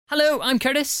Hello, I'm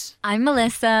Curtis. I'm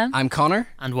Melissa. I'm Connor.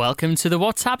 And welcome to the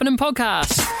What's Happening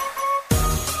podcast.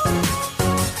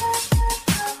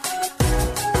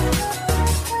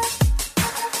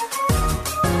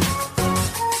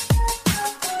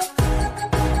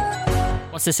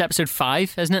 What's this, episode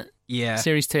 5, isn't it? Yeah.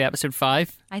 Series 2, episode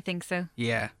 5. I think so.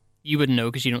 Yeah. You wouldn't know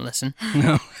because you don't listen.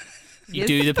 No. You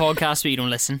do the podcast, but you don't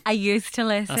listen. I used to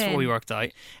listen. That's what we worked out.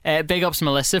 Big ups to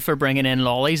Melissa for bringing in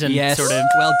lollies and Yes. sort of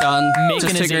Well done. making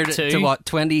Just us took her eat too. to what,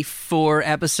 24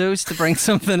 episodes to bring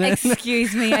something in?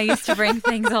 Excuse me, I used to bring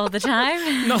things all the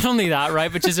time. Not only that, right,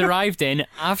 but she's arrived in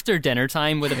after dinner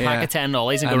time with a pack Yeah. of 10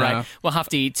 lollies and I go, know. right, we'll have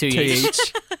to eat two Two each.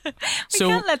 each. We So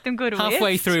can't let them go to halfway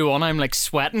waste. through one, I'm like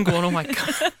sweating, going, oh my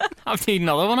God, I have to eat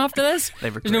another one after this. They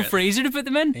were There's no great. freezer to put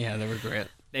them in. Yeah, they were great.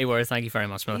 They were. Thank you very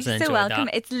much, Melissa. You're so Enjoyed welcome.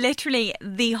 that. It's literally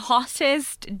the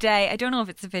hottest day. I don't know if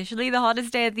it's officially the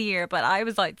hottest day of the year, but I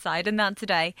was outside in that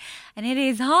today, and it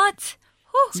is hot.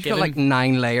 Whew. You've got like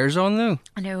 9 layers on though.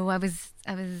 I know. I was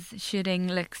shooting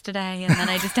looks today, and then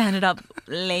I just ended up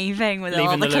leaving with all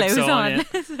Leaving the the looks clothes on, on.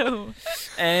 So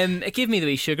It gave me the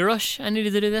wee sugar rush. I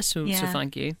needed to do this, so Yeah.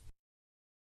 thank you.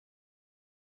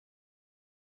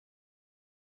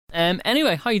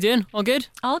 Anyway, how you doing? All good?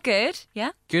 all good.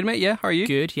 Yeah. Good, mate. Yeah, how are you?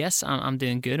 Good, yes, I'm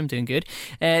doing good. I'm doing good.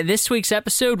 This week's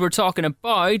episode, we're talking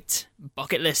about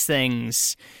bucket list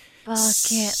things.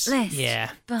 Bucket list.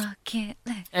 Yeah. Bucket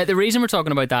list. The reason we're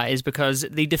talking about that is because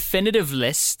the definitive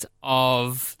list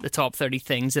of the top 30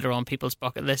 things that are on people's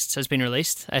bucket lists has been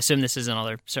released. I assume this is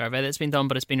another survey that's been done,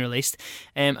 but it's been released.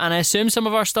 And I assume some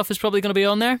of our stuff is probably going to be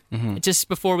on there. Just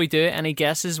before we do it, any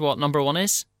guesses what number 1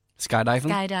 is? Skydiving?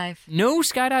 Skydive. No,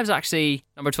 skydive's actually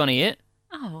number 28.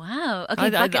 Oh wow. Okay. I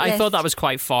bucket thought list. that was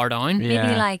quite far down. Yeah.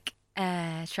 Maybe like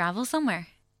travel somewhere.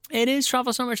 It is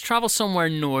travel somewhere. It's travel somewhere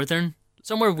northern.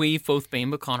 Somewhere we've both been,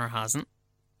 but Connor hasn't.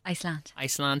 Iceland.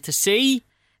 Iceland to see.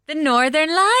 The Northern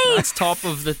Lights. That's top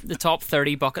of the top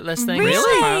 30 bucket list things.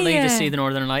 Really? Apparently, to see the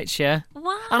Northern Lights, yeah.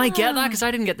 Wow. And I get that because I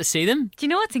didn't get to see them. Do you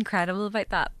know what's incredible about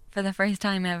that? For the first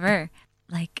time ever,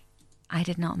 like, I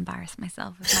did not embarrass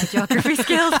myself with my geography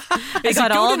skills. I Is it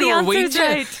got go all to the Norwegian?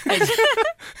 answers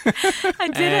right. I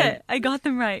did it. I got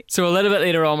them right. So a little bit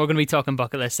later on, we're going to be talking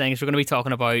bucket list things. We're going to be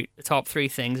talking about the top 3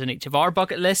 things in each of our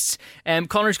bucket lists.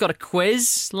 Connor's got a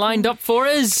quiz lined up for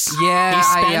us. Yeah, He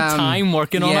spent I, time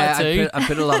working on that too. I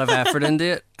put a lot of effort into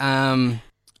it. I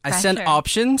sent Pressure.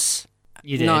 options.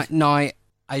 You did. Now,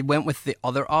 I went with the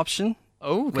other option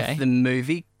Oh, okay. with the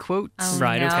movie quotes. Oh,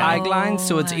 Right, no. okay. Tagline.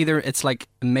 So it's like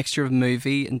a mixture of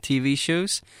movie and TV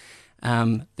shows.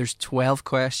 There's 12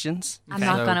 questions. I'm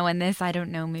not So- going to win this. I don't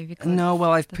know movie quotes. No,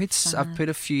 well, I've That's put sad.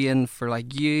 a few in for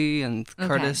like you and Okay.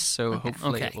 Curtis, so Okay.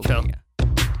 hopefully Okay, it will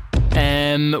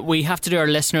cool. be, We have to do our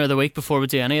listener of the week before we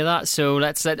do any of that. So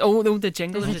let's let. Oh, no, the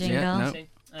jingle. There's a jingle. Yeah,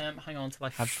 no. Hang on till I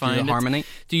Have to do find the it. harmony.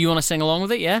 Do you want to sing along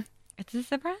with it? Yeah. It's a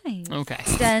surprise. Okay.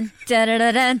 Dun, dun,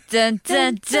 dun, dun, dun,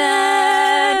 dun,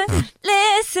 dun.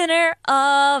 Listener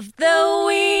of the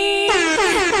week.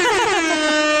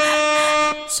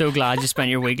 So glad you spent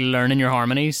your week learning your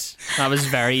harmonies. That was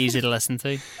very easy to listen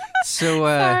to. So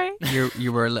Sorry.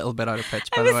 you were a little bit out of pitch,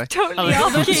 by I the way. was totally A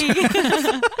off little key.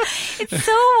 It's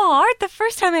so hard. The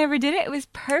first time I ever did it, it was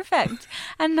perfect.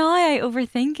 And now I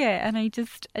overthink it and I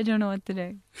don't know what to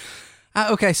do.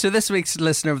 Okay, so this week's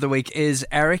listener of the week is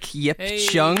Eric Yip Hey.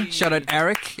 Chung. Shout out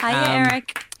Eric. Hi,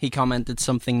 Eric. He commented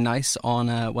something nice on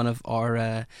one of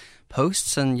our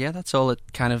posts, and yeah, that's all it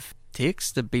kind of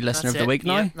takes to be listener That's of the it. week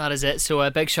now. Yeah, that is it. So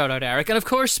a big shout out Eric. And of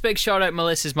course, big shout out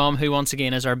Melissa's mum, who once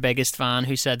again is our biggest fan,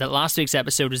 who said that last week's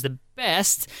episode was the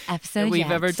best Episode that we've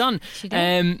yet. ever done. She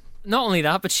did. Not only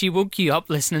that, but she woke you up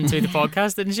listening to the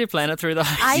podcast, didn't she? Playing it through the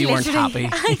house. You weren't literally-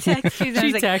 happy. I texted you and I She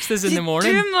was like, texted us in "She's the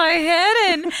morning." doing my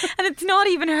head in. And it's not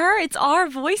even her, it's our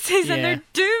voices Yeah. and they're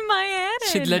doing my head in.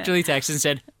 She'd literally texted and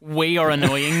said, "We are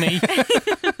annoying me."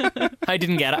 I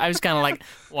didn't get it. I was kind of like,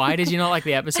 "Why did you not like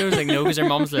the episode?" I was like, "No, because her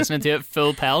mum's listening to it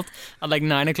full pelt at like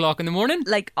 9 o'clock in the morning."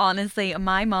 Like, honestly,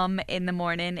 my mum in the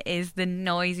morning is the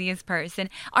noisiest person.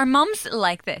 Our mums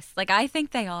like this. Like, I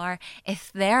think they are.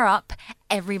 If they're up,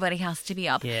 everybody has to be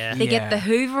up. Yeah. They get Yeah. the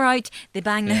Hoover out. They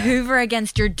bang the Yeah. Hoover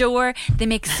against your door. They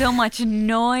make so much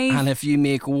noise. And if you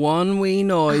make one wee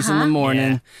noise in the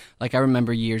morning, Yeah. like I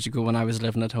remember years ago when I was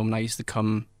living at home, and I used to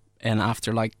come in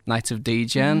after like nights of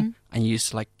DJing, and you used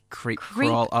to like creep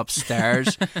crawl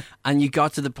upstairs, and you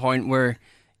got to the point where,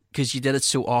 because you did it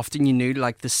so often, you knew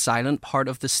like the silent part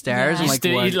of the stairs. Yeah. and, You like,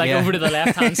 stood what- like yeah. over to the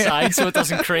left hand side so it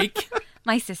doesn't creak.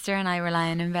 My sister and I were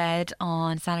lying in bed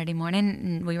on Saturday morning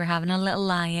and we were having a little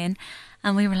lie-in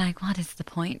and we were like, what is the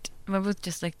point? We both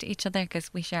just looked at each other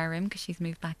because we share a room because she's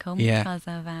moved back home Yeah. because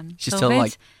of She's COVID. still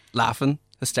like laughing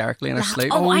hysterically in her That- sleep.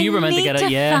 Oh, you were meant to I get it, need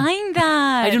to yeah. find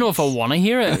that. I don't know if I want to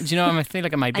hear it. Do you know? I feel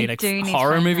like it might be I like do need to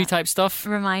horror find movie that. type stuff.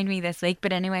 Remind me this week.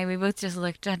 But anyway, we both just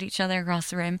looked at each other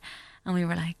across the room and we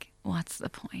were like, what's the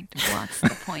point? What's the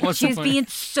point? What's She the was point? being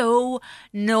so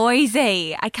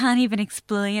noisy. I can't even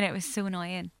explain it. It was so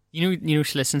annoying. You know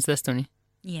she listens to this, don't you?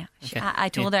 Yeah. Okay. I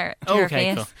told her to Oh, her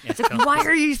okay, face. cool. Yeah, It's like, cool. why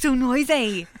are you so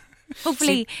noisy?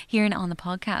 Hopefully, hearing it on the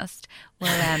podcast will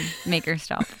make her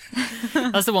stop.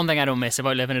 That's the one thing I don't miss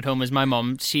about living at home is my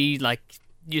mum. She like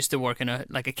used to work in a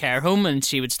care home, and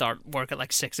she would start work at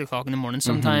like 6 o'clock in the morning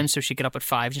sometimes. So she'd get up at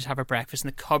 5, just have her breakfast,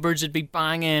 and the cupboards would be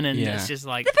banging, and Yeah. it's just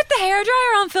like They put the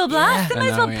hairdryer on full blast. They I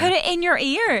might as well know, put it in your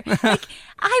ear. Like,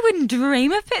 I wouldn't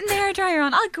dream of putting the hairdryer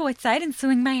on. I'll go outside and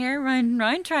swing my hair round and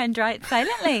round, try and dry it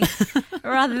silently,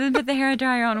 rather than put the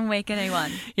hairdryer on and wake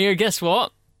anyone. here. Guess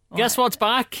what? Guess what's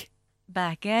back?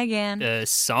 Back again. The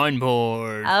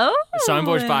soundboard. Oh. The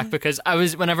soundboard's back because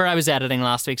whenever I was editing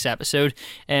last week's episode,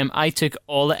 I took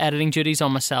all the editing duties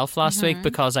on myself last week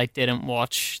because I didn't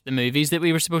watch the movies that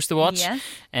we were supposed to watch.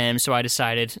 Yes. So I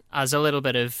decided, as a little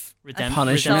bit of redemption,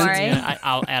 punishment. Sorry.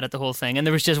 I'll edit the whole thing. And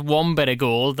there was just one bit of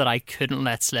gold that I couldn't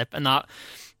let slip, and that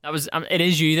was it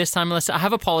is you this time, Melissa. I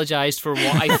have apologised for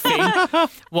what I feel.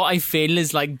 What I feel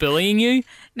is like bullying you.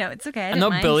 No, it's okay. I'm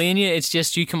not bullying you. It's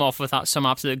just you come off with some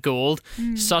absolute gold,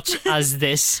 such as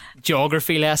this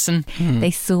geography lesson.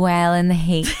 They swell in the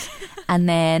heat, and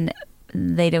then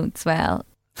they don't swell.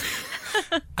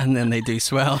 And then they do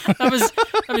swell. That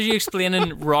was you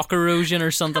explaining rock erosion or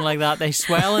something like that. They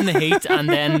swell in the heat and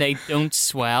then they don't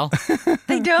swell.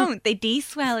 They don't. They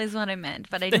de-swell is what I meant,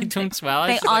 but I They don't. don't swell. I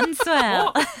They was like,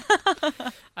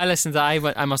 unswell. I listened to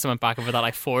I must have went back over that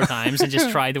like 4 times and just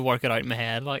tried to work it out in my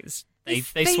head. Like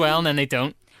they swell and then they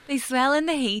don't. They swell in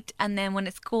the heat, and then when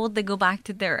it's cold, they go back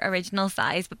to their original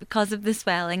size. But because of the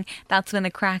swelling, that's when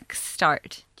the cracks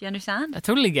start. Do you understand? I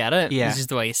totally get it. Yeah. It's just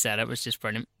the way you said it was just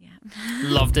brilliant. Yeah.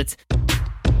 Loved it.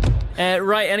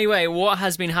 Right, anyway, what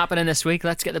has been happening this week?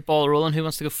 Let's get the ball rolling. Who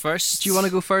wants to go first? Do you want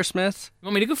to go first, Smith? You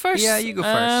want me to go first? Yeah, you go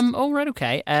first. Oh, right,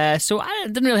 okay. So I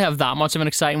didn't really have that much of an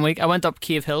exciting week. I went up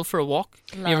Cave Hill for a walk.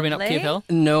 You ever been up Lovely. Cave Hill?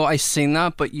 No, I seen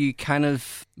that, but you kind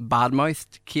of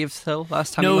badmouthed Cave Hill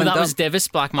last time you No, went that up. was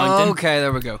Divis, Black Mountain. Oh, okay,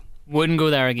 there we go. Wouldn't go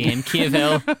there again. Cave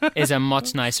Hill is a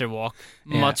much nicer walk.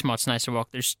 Yeah. Much nicer walk.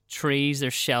 There's trees,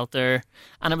 there's shelter.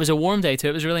 And it was a warm day too.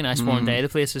 It was a really nice warm day. The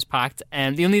place was packed.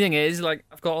 And the only thing is, like,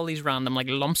 I've got all these random like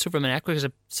lumps over my neck because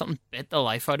something bit the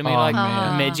life out of me. Oh, like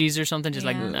man. midges or something, just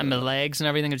like Yeah. and my legs and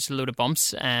everything. Just a load of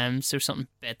bumps. So something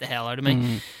bit the hell out of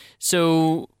me.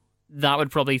 So that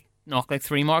would probably knock like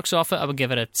 3 marks off it. I would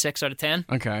give it a 6 out of 10.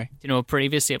 Okay. You know,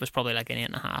 previously it was probably like an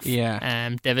 8.5. Yeah.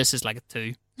 Divis is like a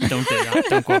 2. Don't do that.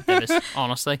 Don't go up Divis,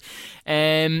 honestly.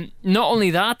 Not only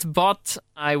that, but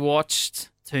I watched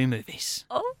 2 movies.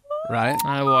 Oh. Right.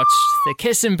 I watched The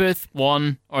Kissing Booth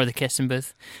 1 or The Kissing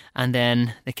Booth, and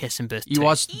then The Kissing Booth 2. You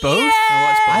watched both? I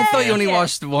watched both. I thought you yeah. only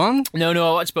watched one. No,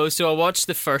 I watched both. So I watched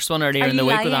the first one earlier Are in the you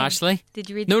week with lying? Ashley.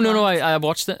 Did you read? No, the plot? I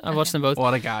watched it. I watched them both.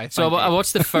 What a guy. So Thank I you.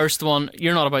 watched the first one.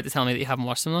 You're not about to tell me that you haven't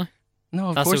watched them though. No,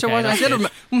 of That's course okay, I was. that's I did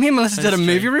good. me and Melissa did a That's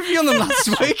movie true. review on them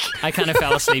last week. I kind of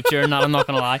fell asleep during that, I'm not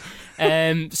going to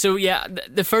lie. So yeah,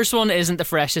 the first one isn't the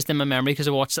freshest in my memory because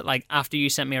I watched it like after you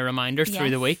sent me a reminder through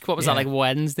the Yes. week. What was Yeah. that, like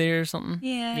Wednesday or something?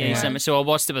 Yeah. Yeah, you sent me. So I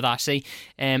watched it with Ashley.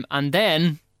 And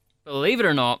then, believe it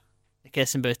or not, The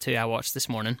Kissing Booth 2 I watched this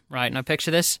morning. Right, now picture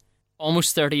this.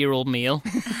 Almost 30-year-old male.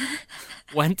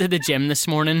 Went to the gym this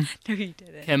morning. No, you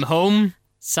didn't. Came home,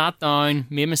 sat down,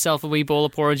 made myself a wee bowl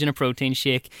of porridge and a protein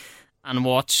shake, and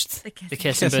watched The The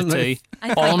Kissing Kissing Booth 2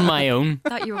 I on my own.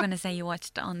 thought you were going to say you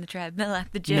watched it on the treadmill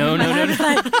at the gym. No, and I no. was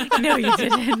like, no, you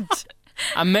didn't.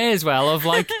 I may as well have.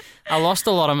 Like, I lost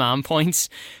a lot of man points,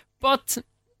 but do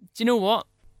you know what?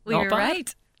 We Not were bad.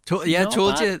 right. Not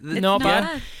told bad. you. It's Not not bad.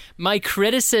 bad. My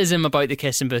criticism about The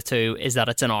Kissing Booth 2 is that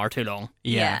it's an hour too long.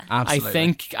 Yeah. absolutely. I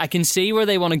think I can see where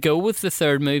they want to go with the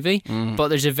third movie, but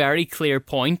there's a very clear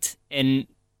point in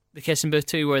The Kissing Booth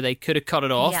 2 where they could have cut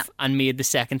it off Yeah. and made the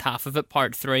second half of it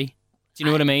part 3. Do you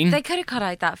know what I mean? They could have cut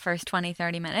out that first 20,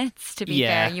 30 minutes, to be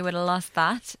Yeah. fair. You would have lost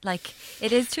that. Like,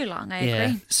 it is too long, I Yeah.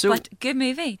 agree. So- but good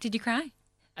movie. Did you cry?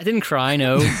 I didn't cry,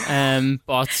 no,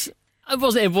 but it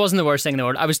wasn't the worst thing in the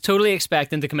world. I was totally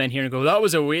expecting to come in here and go, that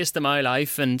was a waste of my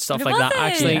life and stuff But it like that.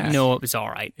 wasn't. Actually, Yeah. no, it was all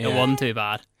right. It Yeah. wasn't too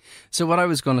bad. So what I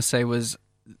was going to say was,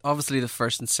 obviously the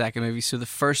first and second movie. So the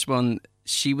first one,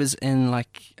 she was in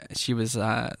as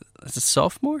a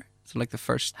sophomore. So like the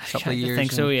first couple of years. I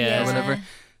think so, and- yeah. or whatever.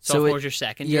 Sophomore your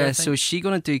second year, I Yeah. think. So is she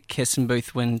going to do Kissing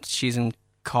Booth when she's in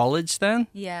college then?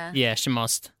 Yeah. Yeah, she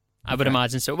must. I would Okay.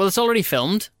 imagine so. Well, it's already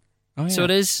filmed. Oh, yeah. So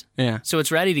it is. Yeah. So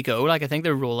it's ready to go. Like I think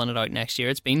they're rolling it out next year.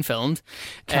 It's been filmed.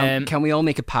 Can we all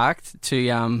make a pact to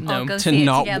All go to see it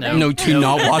not together.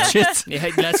 not watch it? Yeah,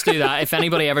 let's do that. If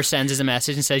anybody ever sends us a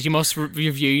message and says you must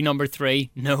review number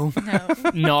 3, no,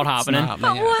 not happening. Not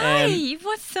But happening, yeah. why?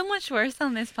 What's so much worse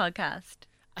on this podcast?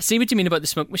 I see what you mean about the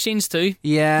smoke machines too.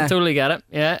 Yeah. Totally get it.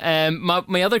 Yeah.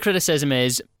 My other criticism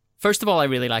is, first of all, I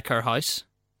really like her house.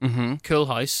 Mm-hmm. Cool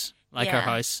house. Like her Yeah.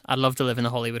 house. I'd love to live in the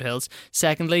Hollywood Hills.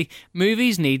 Secondly,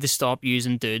 movies need to stop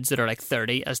using dudes that are like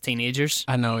 30 as teenagers.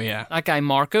 I know, yeah. That guy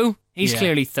Marco, he's Yeah.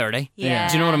 clearly 30. Yeah.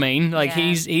 Do you know what I mean? Like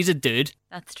Yeah. he's a dude.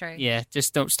 That's true. Yeah,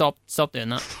 just don't stop doing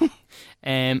that.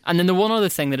 And then the one other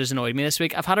thing that has annoyed me this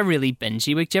week, I've had a really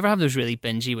bingey week. Do you ever have those really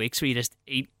bingey weeks where you just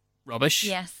eat rubbish?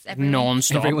 Yes, every week.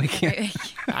 Non-stop. Every week. Every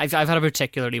week. I've had a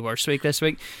particularly worse week this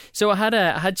week. So I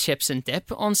had chips and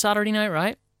dip on Saturday night,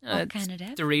 right? What kind of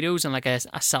dip? Doritos and like a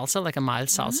salsa, like a mild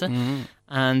salsa. Mm-hmm.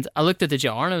 And I looked at the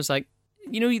jar and I was like,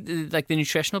 you know, like the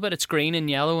nutritional bit, it's green and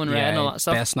yellow and red and all that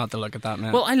stuff. Best not to look at that,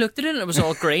 man. Well, I looked at it and it was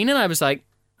all green and I was like,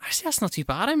 actually, that's not too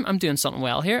bad. I'm doing something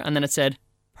well here. And then it said,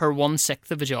 per 1/6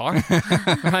 of a jar.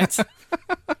 Right?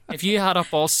 If you had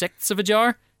up all 6ths of a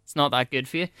jar, it's not that good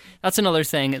for you. That's another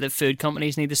thing that food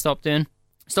companies need to stop doing.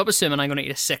 Stop assuming I'm going to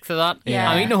eat a 6th of that. Yeah.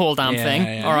 I'm eating the whole damn Yeah, thing.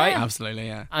 yeah, All right? Absolutely,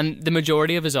 yeah. And the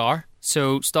majority of us are.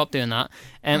 So stop doing that.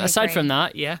 Aside agree. from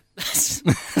that, yeah, that's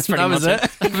pretty That was much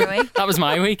it. Every week. That was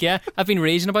my week, yeah. I've been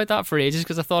raging about that for ages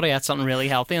because I thought I had something really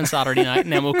healthy on Saturday night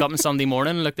and then woke up on Sunday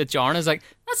morning and looked at jar and I was like,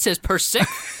 that says per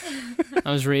 6th.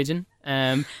 I was raging.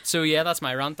 So yeah, that's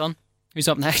my rant done. Who's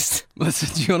up next? Listen,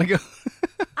 do you want to go?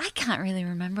 I can't really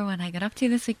remember what I got up to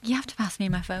this week. You have to pass me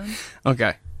my phone.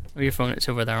 Okay. Oh, your phone, it's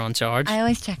over there on charge. I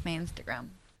always check my Instagram.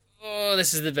 Oh,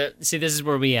 this is the bit. See, this is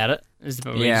where we edit. This is the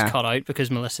bit where we Yeah. just cut out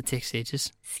because Melissa takes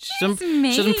ages. She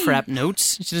me. doesn't prep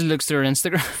notes. She just looks through her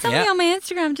Instagram. Somebody Yeah. on my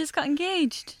Instagram just got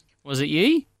engaged. Was it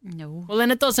you? No. Well,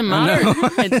 then it doesn't matter.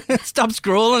 Stop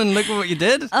scrolling and look at what you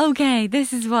did. Okay,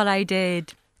 this is what I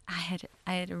did. I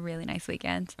had a really nice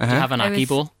weekend. Do you have an I Aki was-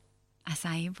 bowl?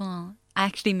 Acai bowl. I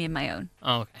actually made my own,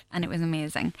 Oh, okay. and it was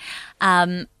amazing. I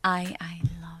love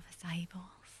acai bowls.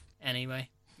 Anyway,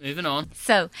 moving on.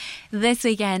 So this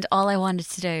weekend, all I wanted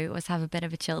to do was have a bit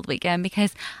of a chilled weekend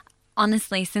because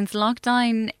honestly, since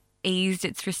lockdown eased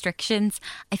its restrictions,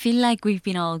 I feel like we've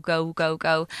been all go, go,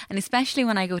 go. And especially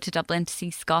when I go to Dublin to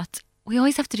see Scott, we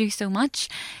always have to do so much.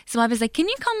 So I was like, can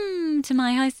you come to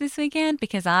my house this weekend?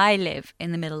 Because I live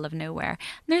in the middle of nowhere.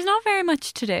 There's not very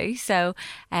much to do. So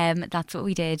that's what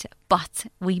we did. But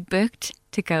we booked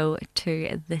to go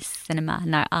to the cinema.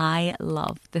 Now, I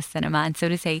love the cinema, and so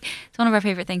does he. It's one of our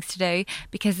favourite things to do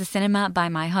because the cinema by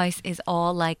my house is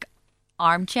all like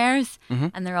armchairs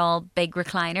and they're all big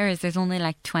recliners. There's only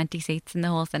like 20 seats in the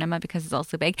whole cinema because it's all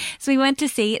so big. So we went to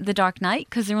see The Dark Knight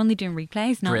because they're only doing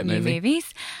replays, not Great new movie.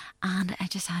 movies. And I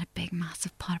just had a big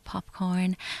massive pot of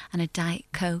popcorn and a Diet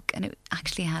Coke, and it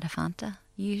actually had a Fanta.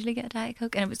 You usually get a Diet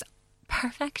Coke, and it was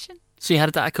perfection. So you had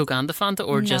a Diet Coke and a Fanta,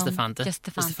 or just the No, Fanta? Just the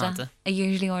Fanta. I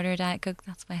usually order a Diet Coke.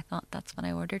 That's why I thought that's what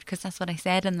I ordered because that's what I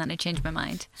said, and then I changed my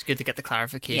mind. It's good to get the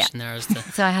clarification there as to.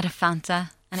 So I had a Fanta,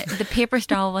 and the paper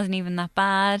straw wasn't even that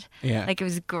bad. Yeah. Like, it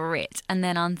was great. And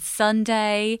then on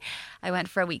Sunday, I went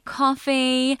for a wee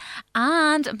coffee,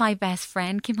 and my best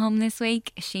friend came home this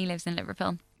week. She lives in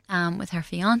Liverpool. With her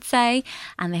fiance,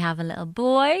 and they have a little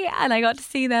boy, and I got to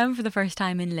see them for the first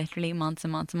time in literally months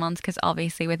and months and months because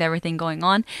obviously with everything going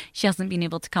on she hasn't been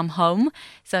able to come home,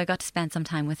 so I got to spend some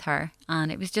time with her,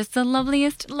 and it was just the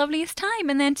loveliest time.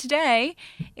 And then today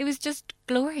it was just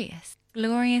glorious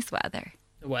weather.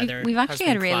 The weather. We've has actually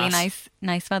been had really class.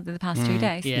 nice weather the past 2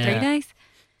 days, yeah. 3 days.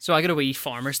 So I got a wee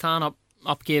farmer's tan up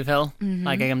Cave Hill.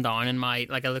 Like I am down in I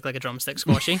look like a drumstick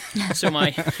squashy. So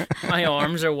my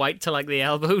arms are white to like the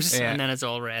elbows, Yeah. and then it's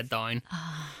all red down.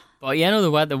 But yeah, no,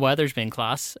 the weather's been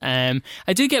class. I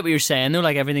do get what you're saying though.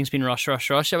 Like everything's been rush. I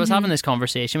was having this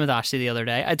conversation with Ashley the other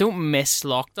day. I don't miss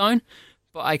lockdown,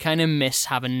 but I kind of miss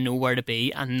having nowhere to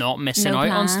be and not missing No out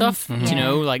on plans. stuff. Mhm. You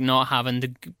know, like not having to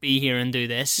be here and do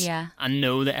this. Yeah. And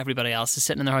know that everybody else is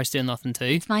sitting in their house doing nothing too.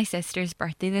 It's my sister's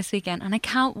birthday this weekend and I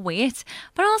can't wait.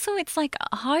 But also it's like,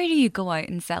 how do you go out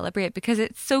and celebrate? Because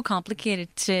it's so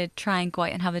complicated to try and go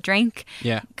out and have a drink.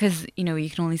 Yeah. Because, you know, you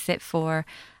can only sit for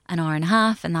an hour and a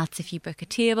half, and that's if you book a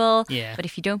table. Yeah. But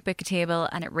if you don't book a table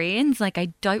and it rains, like,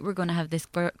 I doubt we're going to have this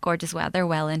gorgeous weather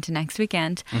well into next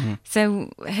weekend.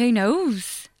 So who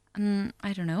knows?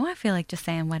 I don't know. I feel like just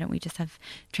saying, why don't we just have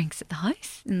drinks at the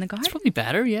house in the garden? It's probably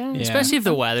better, yeah. Yeah. Especially if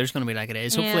the weather's going to be like it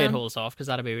is. Hopefully Yeah. it holds off because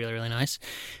that'd be really, really nice.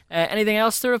 Anything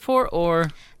else to report, or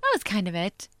That was kind of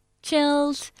it.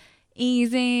 Chilled,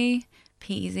 easy,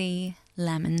 peasy,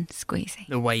 lemon squeezy.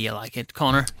 The way you like it,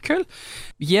 Connor. Cool.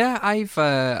 Yeah,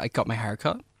 I got my hair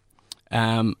cut.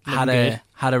 Had good.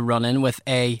 a run in with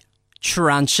a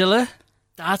tarantula.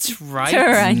 That's right.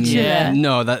 Tarantula. Yeah.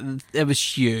 No, that it was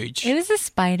huge. It was a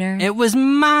spider. It was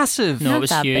massive. No, Not it was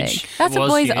that huge. big. That's It what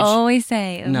was boys huge. always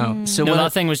say. No, so No, what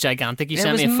that thing was gigantic. You it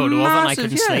sent me a was photo of it and I massive,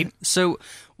 couldn't yeah. sleep. So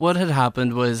what had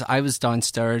happened was I was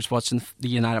downstairs watching the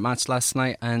United match last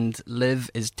night, and Liv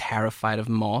is terrified of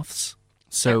moths.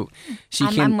 So she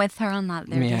came. I'm with her on that.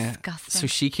 They're disgusting. So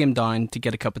she came down to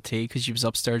get a cup of tea because she was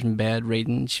upstairs in bed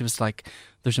reading. She was like,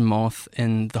 "There's a moth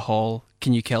in the hall.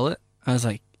 Can you kill it?" I was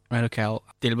like, "Right, okay, I'll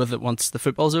deal with it once the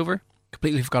football's over."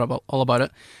 Completely forgot all about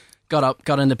it. Got up,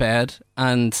 got into bed,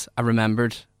 and I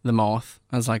remembered the moth.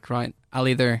 I was like, right, I'll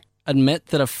either admit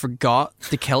that I forgot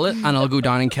to kill it and I'll go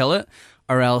down and kill it,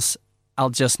 or else I'll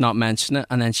just not mention it,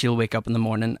 and then she'll wake up in the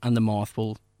morning and the moth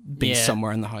will be Yeah.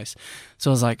 somewhere in the house. So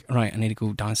I was like, right, I need to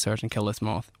go downstairs and kill this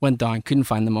moth. Went down, couldn't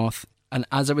find the moth. And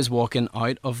as I was walking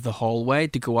out of the hallway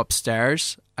to go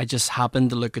upstairs, I just happened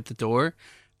to look at the door,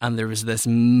 and there was this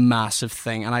massive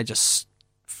thing, and I just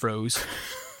froze.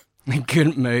 I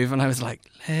couldn't move, and I was like,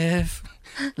 Liv.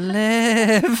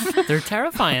 They're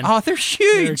terrifying. Oh, they're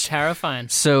They're huge. terrifying.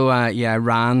 So, yeah, I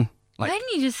ran Why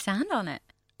didn't you just stand on it?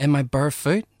 in my bare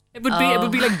foot. It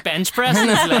would be like bench pressing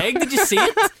his leg. Did you see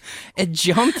it? It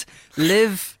jumped.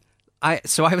 Liv,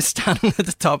 so I was standing at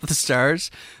the top of the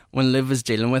stairs when Liv was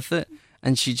dealing with it,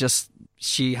 and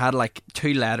she had like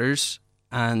 2 letters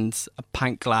and a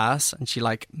pint glass, and she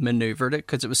like maneuvered it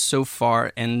because it was so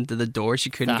far into the door she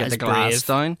couldn't That get is the glass brave.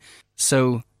 down.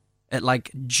 So it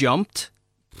like jumped.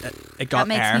 It got That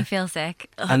makes air, me feel sick.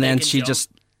 Ugh. and then can she jump. just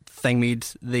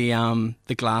thingied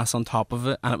the glass on top of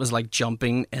it, and it was like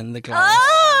jumping in the glass.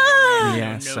 Ah!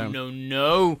 Yeah, No, so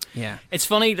no. yeah. It's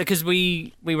funny because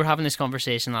we were having this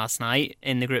conversation last night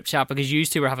in the group chat because you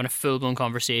two were having a full-blown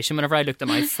conversation. Whenever I looked at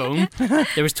my phone,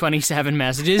 there was 27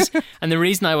 messages, and the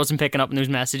reason I wasn't picking up on those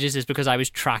messages is because I was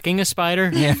tracking a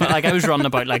spider. Yeah. But, like I was running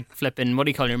about like flipping, what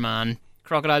do you call your man?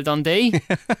 Crocodile Dundee?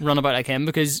 Run about like him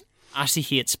because Ashley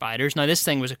hates spiders. Now this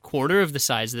thing was a quarter of the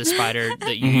size of the spider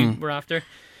that you were after.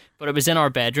 But it was in our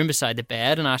bedroom beside the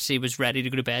bed, and Ashley was ready to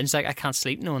go to bed. And she's like, I can't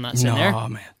sleep knowing that's in there. No,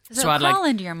 man. Does So it I'd like- crawl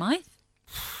into your mouth?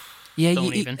 Yeah, Don't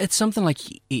you eat, even. it's something like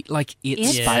you eat like 8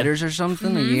 Yeah. spiders or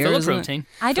something a year. Full of isn't it? protein.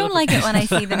 I don't like it when I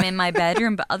see them in my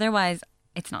bedroom, but otherwise,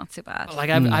 it's not so bad.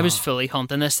 Like I was fully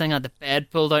hunting this thing. I had the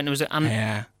bed pulled out, and it was. And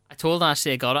Yeah. I told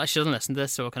Ashley I got it. She doesn't listen to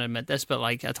this, so I can admit this. But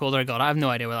like, I told her I got it. I have no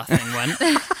idea where that thing went.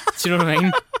 Do you know what I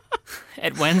mean?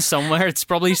 It went somewhere. It's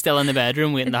probably still in the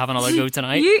bedroom, waiting to have another go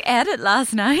tonight. You ate it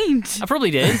last night. I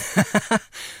probably did.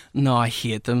 No, I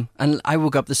hate them. And I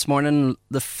woke up this morning,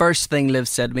 the first thing Liv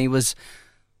said to me was,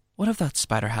 what if that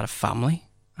spider had a family?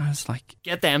 I was like,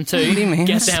 Get them too. what do you mean?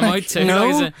 Get It's them like, out too. no.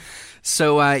 Like, is it-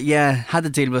 So, yeah, had to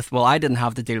deal with, well, I didn't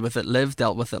have to deal with it. Liv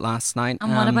dealt with it last night.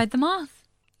 And what about the moth?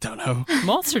 Don't know.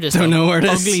 Moths are just Don't know where it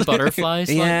is. ugly butterflies.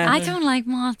 like, Yeah. I don't like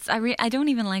moths. I don't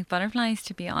even like butterflies,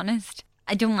 to be honest.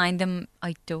 I don't mind them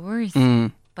outdoors,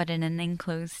 but in an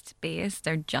enclosed space,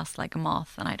 they're just like a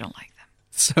moth, and I don't like them.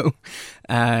 So,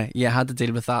 yeah, had to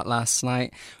deal with that last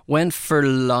night. Went for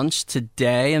lunch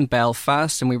today in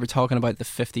Belfast, and we were talking about the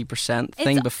 50%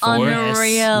 thing It's before.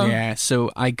 unreal. Yeah,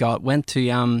 so I went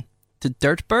to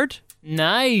Dirtbird.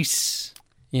 Nice.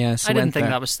 Yeah, so I didn't went think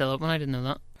there. that was still open. I didn't know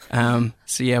that.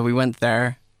 So yeah, we went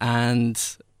there and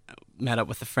met up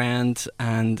with a friend,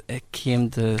 and it came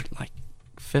to like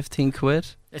 15 quid.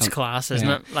 It's class, isn't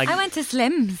yeah. it? Like I went to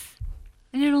Slim's,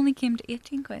 and it only came to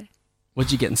 18 quid.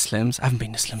 What'd you get in Slims? I haven't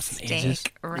been to Slims in ages.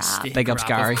 Steak the wrap. steak Big ups, wrap,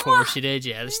 Gary. Of course you did.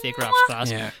 Yeah, the steak wrap's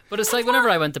class. Yeah. But it's like whenever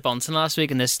I went to Bunsen last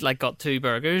week and this like got 2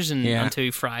 burgers and, Yeah. and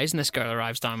 2 fries, and this girl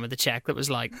arrives down with a check that was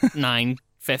like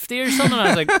 $9.50 or something. And I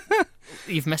was like,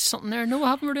 "You've missed something there." No, I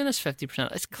haven't. We're doing this 50%.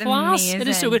 It's class. It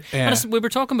is so good. amazing. Yeah. And we were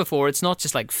talking before. It's not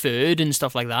just like food and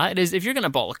stuff like that. It is if you're getting a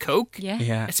bottle of Coke, Yeah.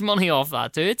 Yeah. it's money off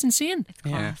that too. It's insane. It's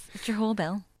class. Yeah. It's your whole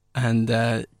bill. And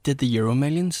did the Euro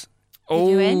Millions. you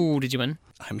win? Oh, did you win?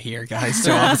 I'm here, guys.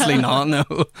 So obviously not. No.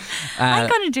 I'm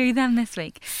going to do them this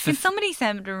week. Can somebody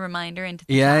send a reminder into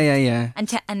the Yeah, chat? yeah,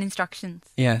 yeah. And instructions.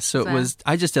 Yeah, so it Well. was.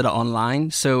 I just did it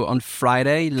online. So on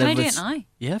Friday, Can I Liv do was. it now?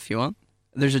 Yeah, if you want.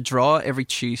 There's a draw every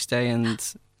Tuesday and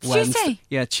Tuesday.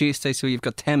 Yeah, Tuesday. So you've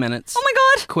got 10 minutes. Oh my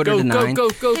God. Quarter Go, to go, 9. go,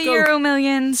 go, The go. Euro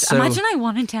Millions. So- Imagine I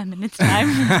won in 10 minutes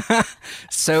time.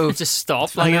 So Just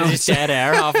stop. Like, I know. it's just dead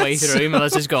air halfway through.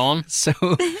 Melissa's gone. So,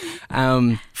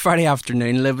 Friday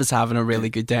afternoon, Liv was having a really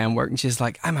good day at work, and she's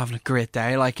like, "I'm having a great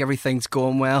day. Like everything's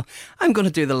going well. I'm going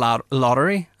to do the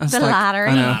lottery." I was The like, lottery.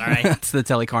 I know. Lottery. That's the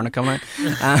Telecorner coming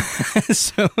out.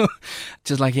 So,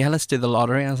 she's like, "Yeah, let's do the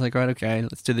lottery." I was like, "Right, okay,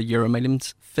 let's do the Euro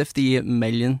Millions. 58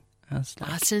 million." I was like,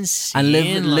 That's insane. and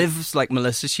like- Liv's like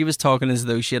Melissa. She was talking as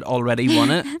though she had already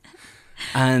won it,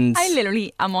 and I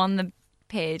literally am on the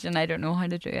page and I don't know how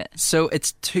to do it. so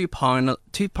it's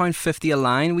 £2.50 a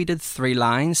line. We did 3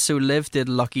 lines. So Liv did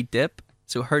Lucky Dip.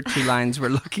 So her 2 lines were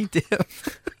Lucky Dip.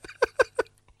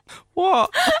 What?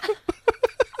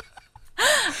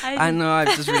 I know.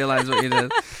 I've just realised what you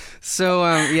did. So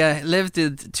yeah, Liv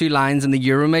did 2 lines in the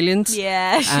Euro Millions.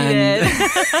 Yeah, she And-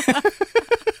 did.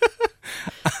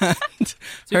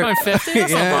 £2.50.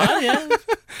 That's Yeah. not bad. Yeah.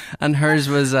 And hers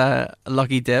was a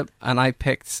Lucky Dip, and I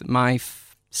picked my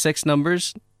 6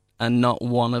 numbers, and not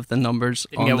one of the numbers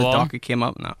Didn't on get the one? docket came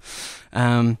up. No.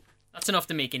 That's enough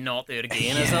to make you not do it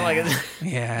again. Isn't it? Like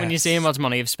Yeah. when you see how much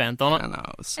money you've spent on I it.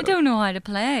 know. So I don't know how to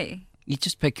play. you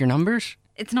just pick your numbers.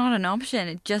 It's not an option.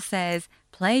 It just says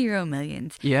play Euro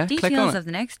Millions. Yeah, click Details on it. of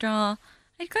the next draw.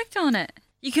 I clicked on it.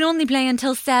 You can only play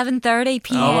until 7:30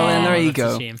 p.m. Oh well, then there you that's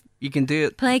a go. shame. You can do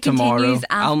it Play tomorrow. continues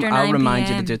after I'll 9 remind you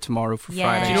to PM. do it tomorrow for Yeah.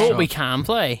 Friday. Do you know what so- we can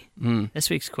play? Mm. This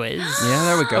week's quiz. Yeah,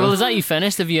 there we go. Oh, well, is that you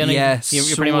finished? Have you any? Yes,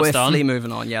 You're pretty much done. swiftly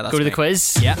moving on. Yeah, that's Go to the me.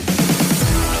 quiz. Yeah.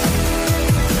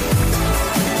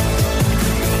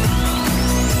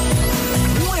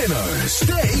 Winner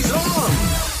stays on.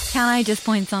 Can I just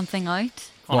point something out?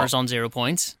 Connor's on 0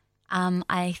 points.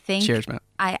 I think Cheers, mate.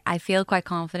 I feel quite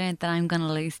confident that I'm going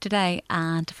to lose today,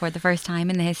 and for the first time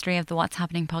in the history of the What's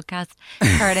Happening podcast,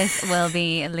 Curtis will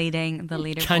be leading the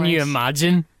leaderboard. Can you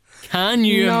imagine? Can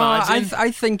you No, imagine?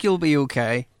 I think you'll be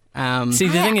okay. See,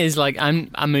 the thing is, like,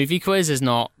 a movie quiz is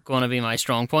not going to be my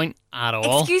strong point at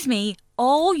all. Excuse me.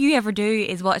 All you ever do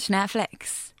is watch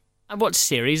Netflix. I watch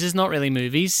series, is not really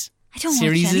movies. I don't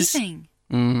Series watch is- anything.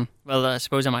 Well, I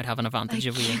suppose I might have an advantage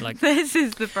if we like. This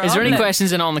is the problem. Is there any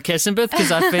questions in on the kissing booth? Because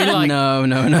I feel like no.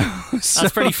 So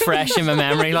that's pretty fresh in my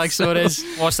memory. Like, so it is.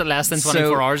 Watched it less than 24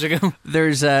 So- hours ago.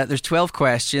 there's 12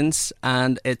 questions,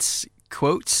 and it's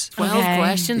quotes. 12 Okay.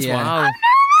 questions. Yeah. Wow.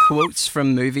 Quotes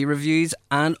from movie reviews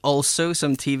and also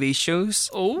some TV shows.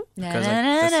 Oh, Because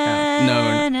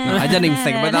no, I didn't even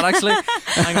think about that actually.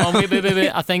 hang on.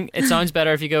 Wait. I think it sounds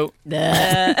better if you go.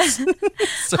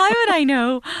 How would I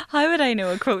know? How would I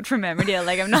know a quote from Emmerdale?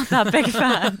 Like, I'm not that big a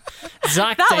fan.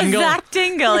 Zach That was Dingle. Zach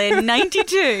Dingle in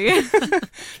 '92.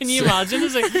 Can you imagine?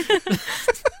 It's like,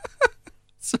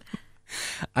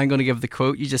 I'm going to give the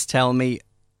quote. You just tell me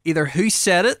either who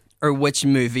said it or which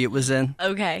movie it was in.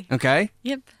 Okay. Okay?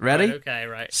 Yep. Ready? Right, okay,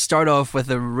 right. Start off with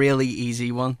a really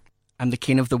easy one. I'm the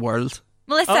king of the world.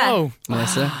 Melissa. Oh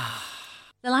Melissa.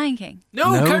 The Lion King.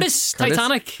 no, No, Curtis,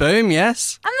 Titanic. Boom,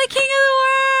 yes. I'm the king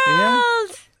of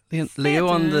the world. Leo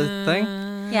on the thing.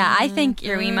 Yeah, I think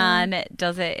your wee man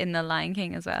does it in The Lion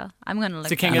King as well. I'm going to look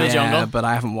the king that of the up. jungle. Yeah, but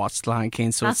I haven't watched Lion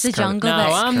King, so That's it's the Jungle No,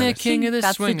 Book. I'm the Curtis. king of the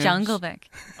That's swingers. the Jungle Book.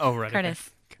 Oh, right. okay. Curtis.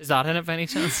 Is that in it by any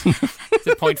chance? Is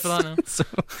it a point for that now? So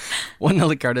 1-0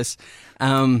 to Curtis.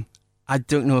 I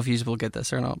don't know if you will get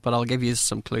this or not, but I'll give you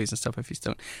some clues and stuff if you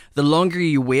don't. The longer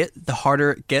you wait, the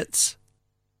harder it gets.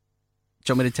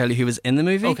 Do you want me to tell you who was in the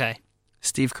movie? Okay.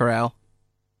 Steve Carell.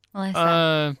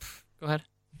 Melissa. Go ahead.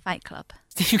 Fight Club.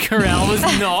 Steve Carell was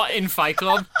not in Fight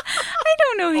Club. I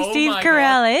don't know who Oh Steve my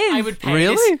Carell God. is. I would pay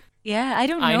Really? Yeah, I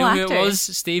don't know I know actors. who it was.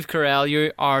 Steve Carell.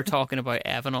 You are talking about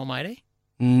Evan Almighty?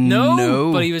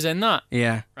 No. But he was in that.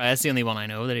 Yeah. Right, that's the only one I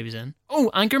know that he was in. Oh,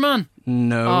 Anchorman.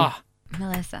 No. Oh,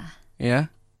 Melissa. Yeah.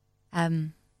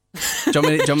 Um, Do you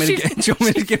want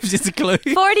me to give you the clue?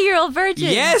 40-year-old virgin.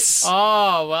 Yes.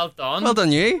 oh, well done. Well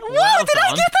done, you. Well Did I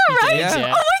done. get that You right? did, Yeah. yeah.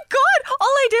 Oh my god! All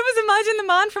I did was imagine the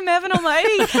man from Evan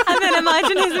Almighty and then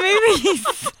imagine his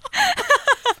movies.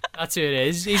 That's who it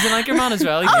is. He's an Anchorman as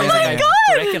well. He Oh plays my like God.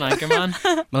 a brick in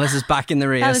Anchorman. Melissa's back in the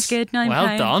race. That was good. £9.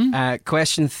 Well done.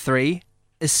 Question 3.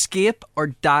 Escape or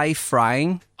die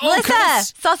frying? Oh, Melissa,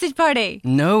 Curtis. Sausage Party.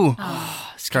 No.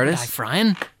 Curtis. Curtis?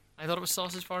 Frying. I thought it was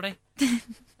Sausage Party.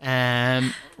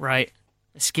 Right.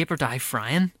 Escape or die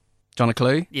frying? Do you want a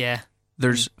clue? Yeah.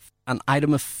 There's an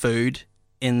item of food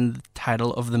in the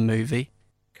title of the movie.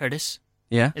 Curtis.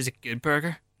 Yeah? Is it Good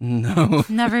Burger? No.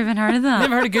 Never even heard of that.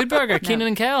 Never heard of Good Burger? Keenan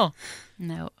and Kel.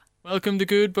 No. Welcome to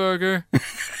Good Burger.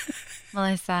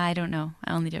 Melissa, I don't know.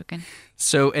 I'm only joking.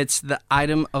 So it's the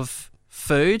item of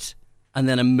food and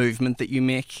then a movement that you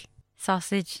make.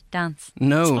 Sausage dance.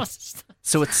 No.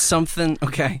 So it's something.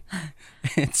 Okay.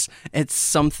 It's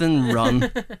something run.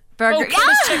 Burger.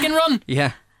 Curtis Chicken Run.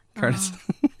 Yeah, Curtis.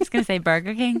 I was going to say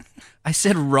Burger King. I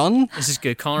said run. This is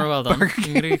good, Connor. Well done. Burger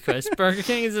You got a good quiz. Burger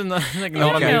King is not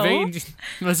Okay. a movie.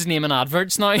 Let's just name an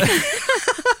adverts now.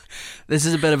 This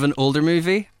is a bit of an older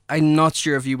movie. I'm not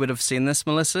sure if you would have seen this,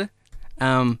 Melissa.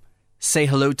 Say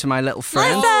hello to my little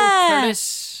friend.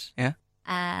 Curtis. Yeah.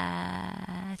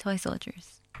 Toy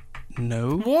Soldiers.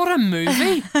 No. What a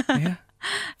movie. Yeah.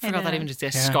 Forgot that even just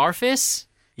exists. Yeah. Scarface.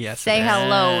 Yes. Say it is.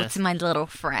 hello to my little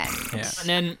friend. Yeah. And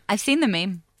then I've seen the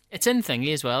meme. it's in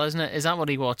Thingy as well, isn't it? Is that what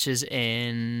he watches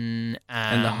in...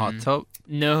 In the hot tub.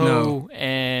 No.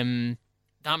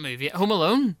 That movie. Home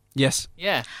Alone. Yes.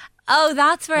 Yeah. Oh,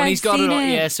 that's where When I've he's got seen it on.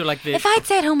 it. Yeah, so like the If I'd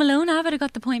said Home Alone, I would have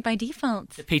got the point by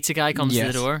default. pizza guy comes to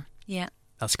Yes. the door. Yeah.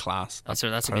 That's class. That's a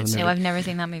part good of the scene. No, I've never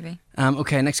seen that movie.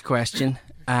 Okay, next question.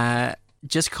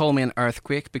 Just call me an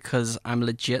earthquake because I'm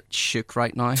legit shook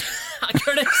right now.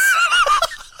 Curtis.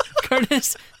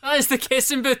 Curtis. That is the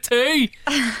kissing booth too.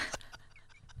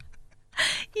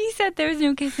 You said there was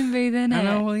no kissing booth in it. I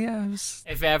know, well, yeah. It was...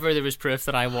 If ever there was proof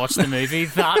that I watched the movie,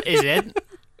 that is it.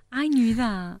 I knew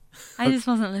that. I just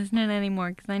wasn't listening anymore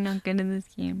because I'm not good in this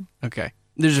game. Okay.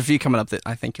 There's a few coming up that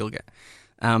I think you'll get.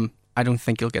 I don't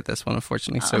think you'll get this one,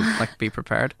 unfortunately, so be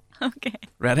prepared. Okay.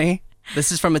 Ready?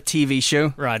 This is from a TV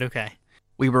show. Right, okay.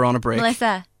 We were on a break.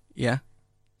 Melissa, Yeah?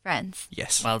 Friends.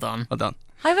 Yes. Well done. Well done.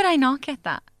 How would I not get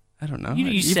that? I don't know. You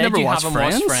You've said never you watched haven't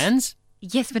Friends? watched Friends?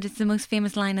 Yes, but it's the most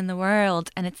famous line in the world,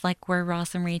 and it's like we're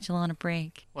Ross and Rachel on a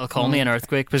break. Well, call me an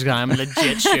earthquake because I'm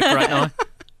legit shook right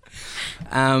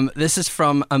now. This is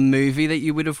from a movie that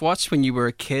you would have watched when you were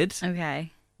a kid.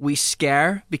 Okay. We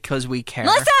scare because we care.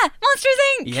 Melissa, Monsters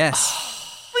Inc.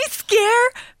 Yes. We scare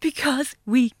because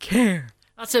we care.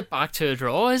 That's it back to a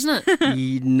draw, isn't it?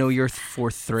 You know you're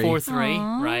 4-3. 4-3.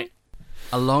 Aw. Right.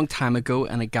 A long time ago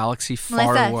in a galaxy far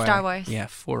Melissa, away. Star Wars. Yeah,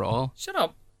 4-all. Shut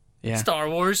up. Yeah. Star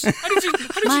Wars. How did you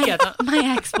My, get that?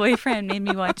 my ex-boyfriend made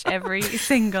me watch every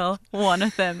single one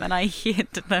of them, and I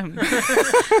hated them.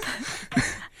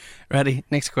 Ready?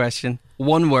 Next question.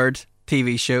 One word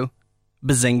TV show.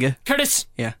 Bazinga. Curtis.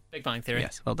 Yeah. Big Bang Theory.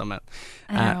 Yes. Well done, Matt.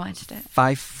 I never watched it.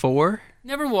 5-4.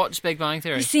 Never watched Big Bang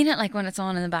Theory. I've seen it like when it's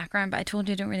on in the background, but I told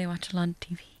you I don't really watch a lot of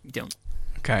TV. You don't.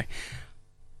 Okay.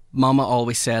 Mama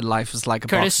always said life was like a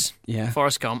Curtis. box. Yeah.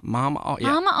 Forrest Gump. Mama. Oh,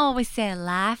 yeah. Mama always said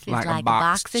life is like a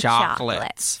box of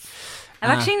chocolates. I've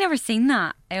actually never seen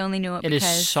that. I only know it It is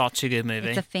because such a good movie.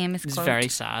 it's a famous It's quote. very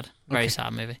sad. Very Okay.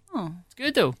 sad movie. Oh. It's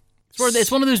good though.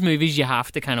 It's one of those movies you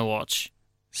have to kind of watch.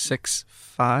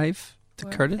 6-5 to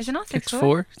Well, Curtis. is it not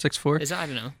 6-4? 6-4. Is it? I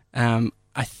don't know.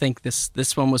 I think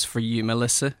this one was for you,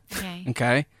 Melissa. Okay.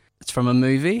 Okay. It's from a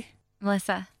movie.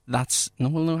 Melissa. That's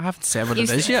no, I haven't said what it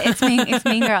You is s- yet. It's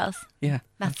Mean Girls. Yeah.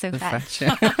 That's so the fetch. fetch,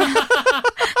 yeah.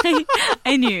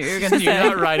 I knew you were going to Knew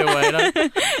that say. right away.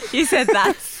 Then. You said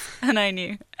that, and I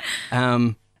knew.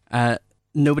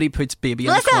 Nobody puts baby in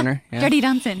the Melissa, corner. Yeah. Dirty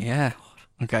Dancing. Yeah.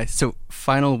 Okay, so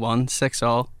final one,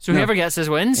 6-all. So whoever gets this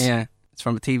wins. Yeah, it's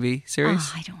from a TV series.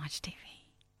 Oh, I don't watch TV.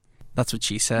 That's what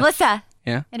she said. Melissa.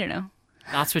 Yeah. I don't know.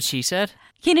 That's what she said.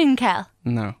 Keenan and Kel.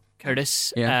 No.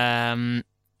 Curtis. Yeah.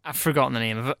 I've forgotten the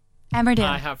name of it. Emmerdale.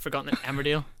 I have forgotten it.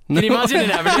 Emmerdale. Can you imagine in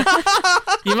Emmerdale?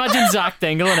 Can you imagine Zach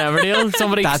Dingle in Emmerdale?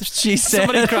 Somebody, That's what she said.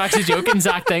 somebody cracks a joke and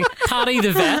Zach Dingle. Patty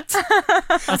the vet.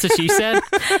 That's what she said.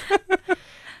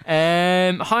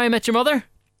 How I Met Your Mother.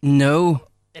 No.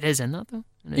 It is in that though.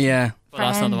 It is. Yeah. Well,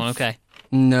 that's not the one. Okay.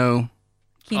 No.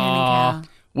 Keenan Aw. and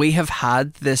Kel. We have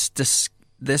had this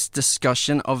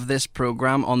discussion of this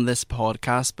program on this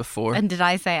podcast before. And did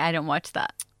I say I don't watch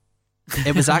that?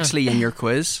 It was actually in your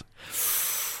quiz.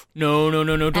 No.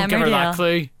 Don't give her that Emmerdale.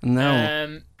 clue.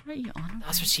 No. What are you on about?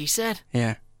 That's what she said.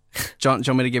 Yeah. Do you want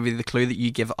me to give you the clue that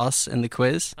you give us in the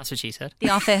quiz? That's what she said. The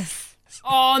Office.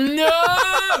 Oh no!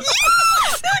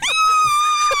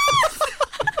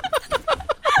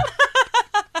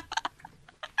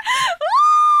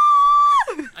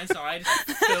 I'm sorry, I just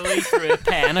fully threw a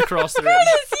pen across the room.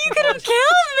 You could have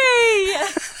killed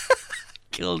me.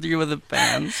 Killed you with a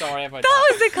pen. Sorry about That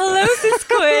was the closest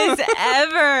quiz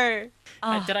ever.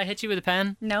 Oh, Did I hit you with a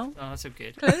pen? no. Oh, that's so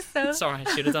good. Close though. Sorry,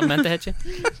 I should have done. Meant to hit you.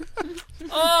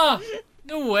 Oh,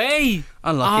 no way!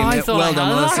 Unlucky, Oh, I mate. thought I Well had done,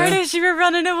 that. Melissa. Curtis, you were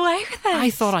running away with it. I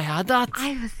thought I had that.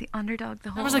 I was the underdog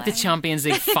the whole That was like the way. Champions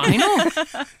League final.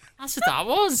 That's what that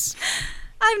was.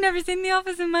 I've never seen The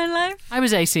Office in my life. I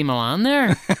was AC Milan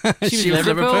there. She was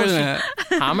Liverpool. yeah.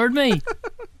 Hammered me.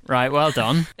 Right, well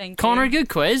done. Thank Connor, you. good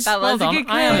quiz. That well was a done. good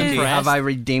I am quiz. impressed. Have I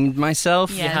redeemed myself?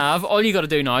 Yeah. You have. All you got to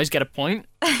do now is get a point.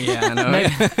 Yeah, I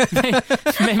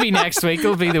know. Maybe next week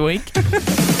will be the week.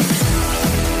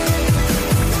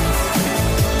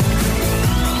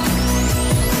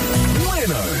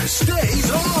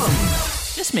 stays on.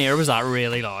 Just me, or was that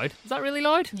really loud? Was that really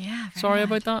loud? Yeah. very Sorry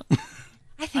loud. about that.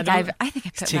 I think I I don't-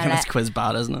 put Taking my this quiz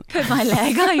bad, isn't it? put my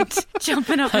leg out,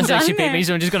 jumping up and That's down actually paid there. me,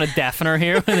 so I'm just going to deafen her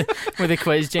here with a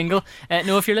quiz jingle.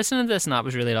 No, if you're listening to this and that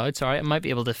was really loud, sorry, I might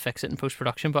be able to fix it in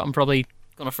post-production, but I'm probably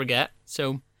going to forget.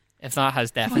 So if that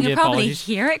has Well, deafened you'll you, probably apologies.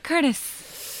 hear it,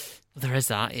 Curtis. Well, there is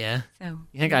that, yeah. So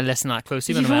You think I listen that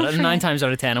closely when You I'm at won't it? 9 forget. times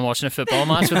out of 10, I'm watching a football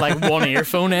match with like one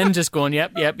earphone in, just going,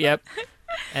 yep.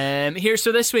 Here,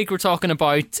 so this week we're talking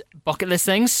about bucket list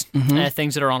things,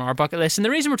 things that are on our bucket list. And the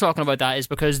reason we're talking about that is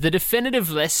because the definitive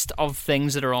list of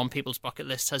things that are on people's bucket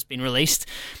lists has been released,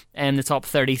 the top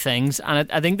 30 things. And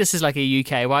I think this is like a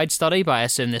UK-wide study, but I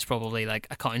assume this probably like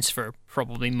accounts for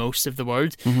probably most of the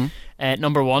world.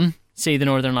 Number 1, see the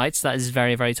Northern Lights. That is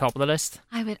very, very top of the list.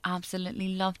 I would absolutely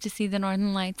love to see the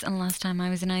Northern Lights, and last time I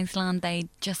was in Iceland, they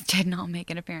just did not make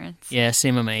an appearance. Yeah,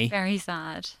 same with me. Very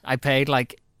sad. I paid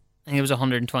like, I think it was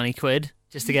 120 quid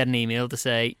just to get an email to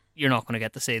say you're not going to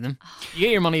get to see them. You get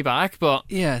your money back, but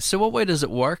Yeah. So what way does it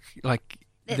work? Like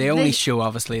they only show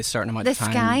obviously a certain amount The of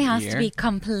time. sky a has year. to be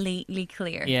completely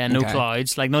clear. yeah, no Okay.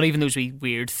 clouds. Like not even those wee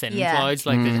weird thin Yeah. clouds.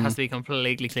 Like it has to be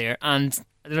completely clear. And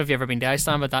I don't know if you've ever been to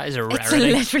Iceland, but that is a It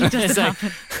rarity. literally doesn't It's like,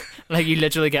 happen. like you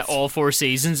literally get all 4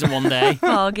 seasons in one day.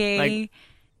 Foggy, Like,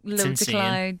 loads of insane.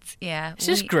 clouds. Yeah. It's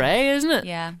just grey, isn't it?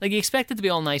 Yeah. Like you expect it to be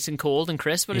all nice and cold and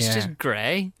crisp, but it's Yeah. just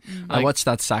grey. I watched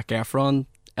that Zac Efron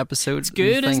episode. It's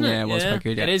good, isn't it? Yeah, it was quite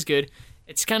good. Yeah. It is good.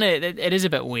 It's kind of it is a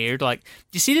bit weird. Like, do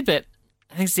you see the bit?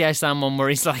 I think it's the Iceland one where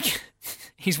he's like,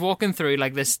 he's walking through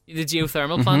like the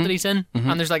geothermal plant that he's in,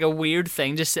 and there's like a weird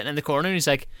thing just sitting in the corner, and he's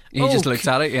like, He just looks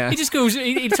at it. Yeah. He just goes,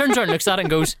 he turns around and looks at it and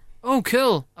goes, "Oh,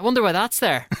 cool. I wonder why that's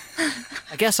there.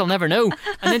 I guess I'll never know."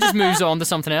 And then just moves on to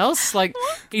something else. Like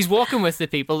he's walking with the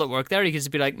people that work there. He could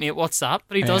just be like, "Mate, what's that?"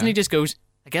 But he doesn't. Yeah. He just goes,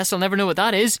 "I guess I'll never know what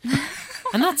that is,"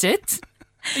 and that's it.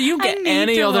 You don't I get need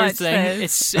any to other watch thing.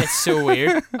 this. It's so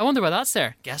weird. I wonder why that's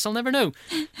there. Guess I'll never know.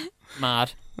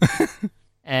 Mad.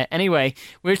 Anyway,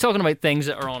 we're talking about things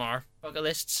that are on our bucket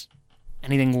lists.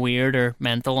 Anything weird or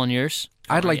mental on yours?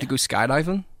 I'd like Yeah. to go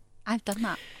skydiving. I've done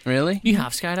that. Really? You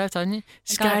have skydived, haven't you?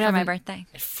 I got it for my Skydiving, birthday.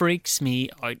 it freaks me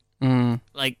out. Mm,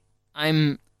 Like,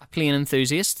 I'm a plane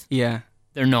enthusiast. yeah.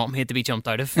 They're not made to be jumped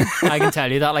out of. I can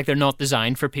tell you that. Like, they're not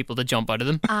designed for people to jump out of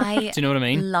them. I Do you know what I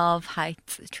mean? love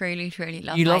heights. Truly, truly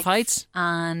love You heights. love heights?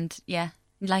 And yeah,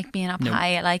 like being up No.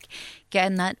 high. I like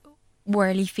getting that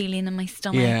whirly feeling in my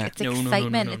stomach. Yeah. It's No, no, no, no,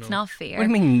 excitement. no, It's no. not fear. What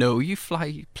do you mean? No, you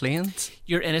fly planes.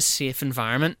 You're in a safe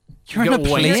environment. You're You in a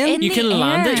got wings. plane? You're in You the can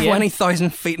land air. it. Yeah.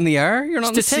 20,000 feet in the air. You're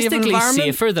not in a safe Statistically environment.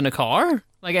 safer than a car.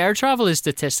 Like, air travel is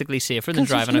statistically safer than 'Cause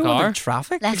there's driving a no other car.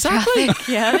 Traffic. Less Exactly. traffic.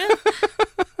 Yeah.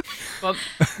 But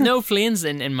no, planes,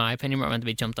 in my opinion, were meant to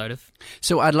be jumped out of.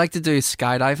 So I'd like to do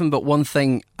skydiving, but one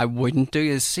thing I wouldn't do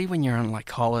is see when you're on like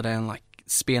holiday in like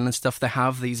Spain and stuff. They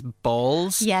have these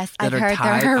balls. Yes, that I've are heard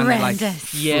tied they're and they like horrendous.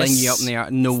 fling Yes. you up in the air.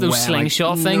 No Those way.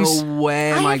 slingshot like, things. No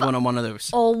way am I I have- going on one of those.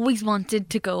 Always wanted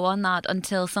to go on that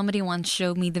until somebody once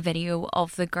showed me the video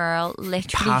of the girl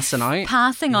literally Passing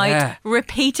out? Yeah.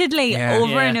 repeatedly Yeah.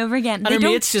 over Yeah. and over again. And They her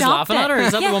don't mate's just stop laughing it. at her.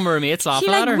 Is that Yeah. the one where her mate's laughing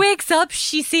She at like her? wakes up,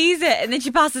 she sees it, and then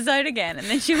she passes out again, and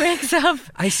then she wakes up.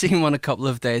 I seen one a couple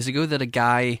of days ago that a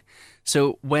guy.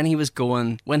 So when he was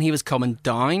coming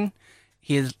down,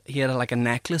 he had like a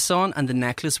necklace on, and the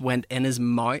necklace went in his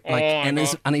mouth, like Oh, in his,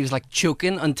 God. and he was like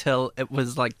choking until it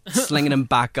was like slinging him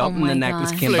back up, Oh and the my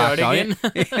necklace gosh. came Flew back out out.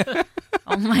 again.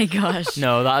 Oh my gosh.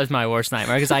 No, that was my worst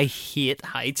nightmare because I hate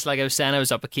heights. Like I was saying, I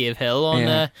was up a Cave Hill on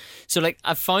Yeah. so like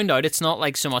I found out it's not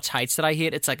like so much heights that I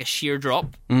hate, it's like a sheer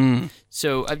drop. Mm.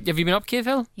 So have you been up Cave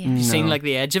Hill? Yeah. Have you seen No. like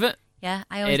the edge of it? Yeah,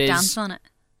 I always It is- dance on it.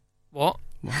 What?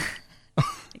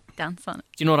 Dance on it.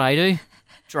 Do you know what I do?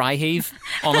 Dry heave.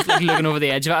 Honestly, like, looking over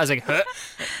the edge of it, I was like, huh?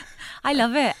 I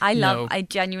love it. No. I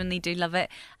genuinely do love it.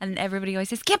 And everybody always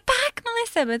says, "Get back,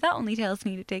 Melissa," but that only tells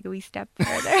me to take a wee step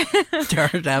further.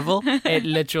 Daredevil. It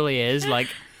literally is like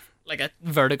a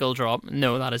vertical drop.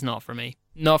 No, that is not for me.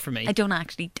 Not for me. I don't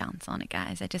actually dance on it,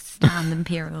 guys. I just stand and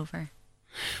peer over.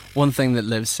 One thing that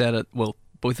Liv said at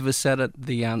both of us said at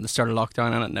the start of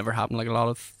lockdown, and it never happened. Like a lot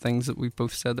of things that we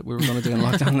both said that we were going to do in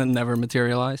lockdown and never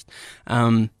materialised.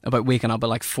 About waking up at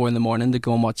like 4 a.m. to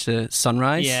go and watch the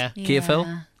sunrise. Yeah. Cave Hill.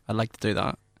 Yeah. I'd like to do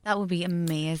that. That would be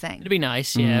amazing. It'd be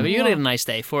nice, yeah. But you gotta get a nice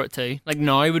day for it too. Like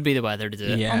now would be the weather to do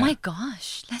it. Yeah. Oh my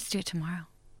gosh, let's do it tomorrow.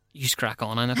 You just crack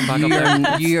on and I come back up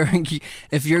there.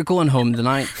 If you're going home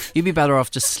tonight, you'd be better off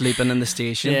just sleeping in the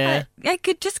station. Yeah. I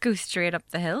could just go straight up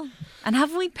the hill and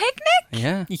have a wee picnic.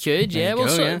 Yeah. You could, There yeah. you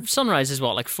Well, go, yeah. sunrise is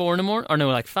what, like 4 in the morning? Or no,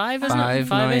 like 5, isn't 5 it?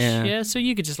 now, 5-ish, yeah. yeah. So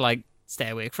you could just like stay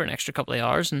awake for an extra couple of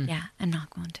hours. And Yeah, I'm not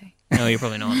going to. no, you're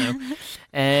probably not.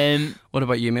 No. What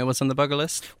about you, mate? What's on the bucket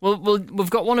list? Well, we've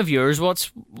got one of yours.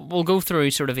 We'll go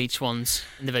through sort of each one's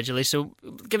individually. So,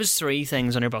 give us 3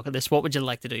 things on your bucket list. What would you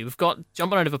like to do? We've got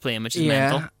jumping out of a plane, which is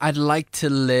mental. I'd like to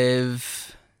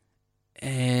live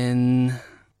in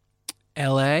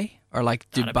LA or like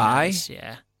That'd be Dubai. nice,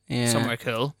 yeah. Somewhere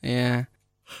cool. Yeah.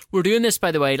 We're doing this,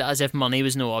 by the way, as if money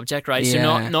was no object, right? So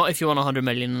Yeah. not if you won 100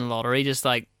 million in the lottery, just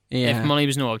like Yeah. if money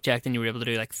was no object and you were able to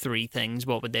do like 3 things,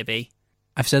 what would they be?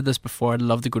 I've said this before. I'd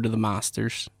love to go to the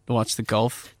Masters to watch the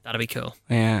golf. That'd be cool.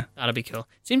 Yeah. That'd be cool.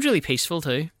 Seems really peaceful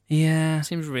too. Yeah.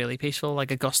 Seems really peaceful.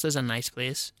 Like Augusta's a nice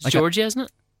place. It's Like Georgia, isn't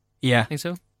it? Yeah. I think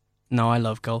so. No, I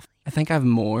love golf. I think I have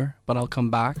more, but I'll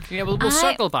come back. Yeah, we'll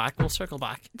circle back. We'll circle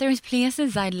back. There's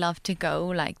places I'd love to go,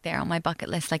 like they're on my bucket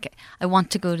list. Like I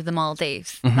want to go to the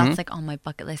Maldives. That's like on my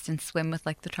bucket list, and swim with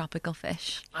like the tropical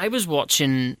fish. I was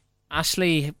watching.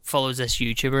 Ashley follows this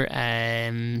YouTuber,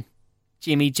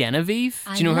 Jamie Genevieve.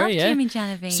 Do you know I her? love Yeah. Jamie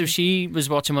Genevieve. So she was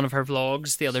watching one of her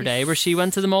vlogs the other day where she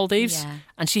went to the Maldives Yeah.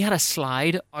 and she had a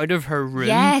slide out of her room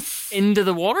Yes. into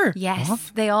the water.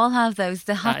 Yes, they all have those.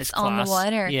 The That is huts on the class.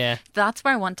 water. Yeah. That's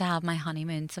where I want to have my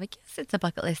honeymoon. So I guess it's a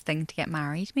bucket list thing to get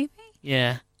married, maybe.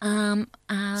 Yeah. And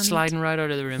Sliding right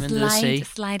out of the room into the sea.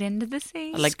 Slide into the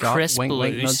sea. Like Scott, crisp wink, blue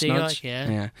wink, nudge, sea. nudge. Like,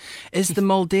 yeah. Is the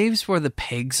Maldives where the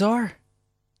pigs are?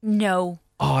 No,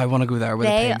 Oh, I want to go there where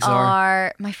they the pigs are.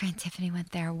 are. My friend Tiffany went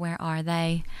there. Where are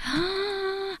they?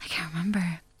 I can't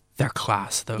remember. They're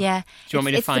class, though. Yeah. Do you want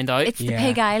me to It's find the, out? It's the Yeah.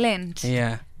 Pig Island,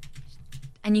 Yeah.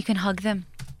 and you can hug them.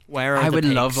 Where are I the would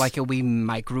pigs? love like a wee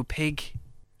micro pig.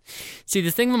 See,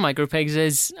 the thing with micro pigs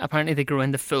is apparently they grow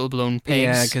into full blown pigs.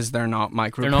 Yeah, because they're not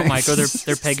micro they're pigs. not micro,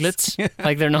 they're piglets.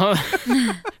 Like they're not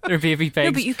they're baby pigs.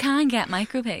 No, but you can get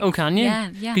micro pigs. Oh, can you? Yeah,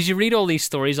 yeah. Because you read all these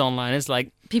stories online, it's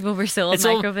like People were sold it's,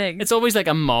 micro pigs. it's always like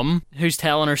a mum who's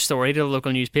telling her story to the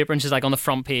local newspaper, and she's like on the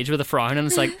front page with a frown, and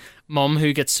it's like mum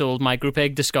who gets sold micro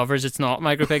pig discovers it's not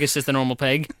micro pig, it's just a normal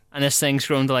pig, and this thing's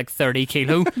grown to like 30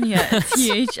 kilo. Yeah, it's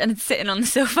huge, and it's sitting on the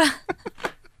sofa.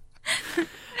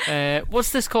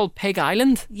 What's this called? Pig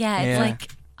Island? Yeah, it's Yeah.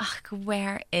 like, ugh,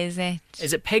 where is it?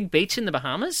 Is it Pig Beach in the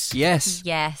Bahamas? Yes.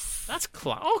 Yes. That's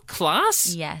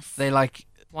class. Yes. They like,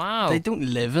 Wow. they don't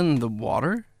live in the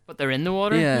water. But they're in the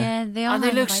water? Yeah. Yeah, they all And they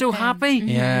have look it so right there. happy.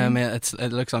 Yeah, man,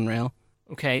 it looks unreal.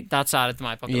 Okay, that's added to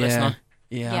my bucket list now.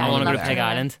 Yeah. Yeah, I want to go to love Pig it.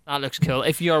 Island. That looks cool.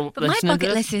 If you're But my listening bucket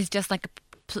to list this, is just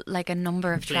like a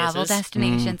number of travel Places.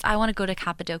 destinations. I want to go to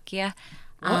Cappadocia.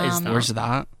 What is that? Where's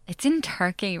that? It's in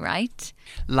Turkey, right?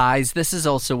 Lies. This is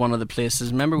also one of the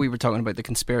places. Remember, we were talking about the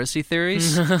conspiracy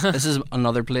theories. This is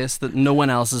another place that no one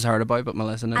else has heard about, but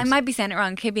Melissa knows. I might be saying it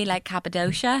wrong. It could be like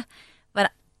Cappadocia,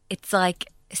 but it's like,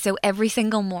 so every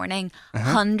single morning,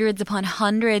 hundreds upon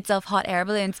hundreds of hot air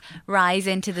balloons rise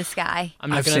into the sky.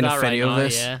 I'm I've looking seen at a that right video of now,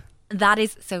 this. yeah. That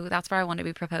is, so that's where I want to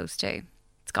be proposed to.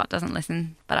 Scott doesn't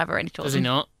listen, but I've already told Does him. he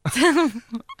not?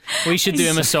 We should do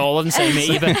him a solid and say,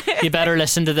 mate, you better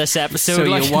listen to this episode. so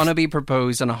like- you want to be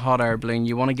proposed on a hot air balloon?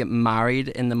 You want to get married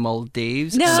in the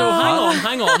Maldives? No. So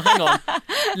hang on.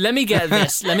 Let me get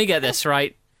this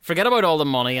right. Forget about all the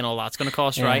money and all that's going to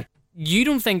cost, Yeah. right? You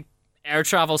don't think air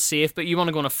travel's safe, but you want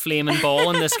to go on a flaming ball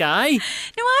in the sky?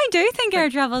 No, I do think air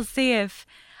travel's safe.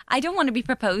 I don't want to be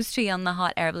proposed to on the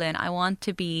hot air balloon. I want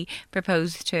to be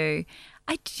proposed to.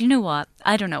 Do you know what?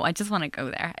 I don't know. I just want to go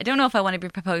there. I don't know if I want to be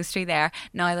proposed to there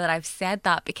now that I've said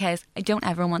that, because I don't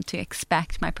ever want to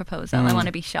expect my proposal. I want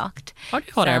to be shocked. How do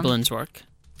hot air So- balloons work?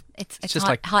 It's just hot,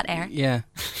 like hot air. Yeah.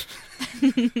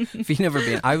 If you've never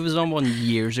been, I was on one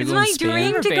years ago my in Spain,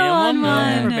 dream Never to been go in on one.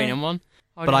 one. Never been in one.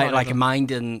 How but do I hot like air- mine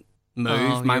didn't move.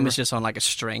 Oh, Mine you was were- just on like a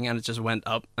string, and it just went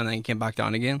up and then came back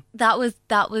down again. That was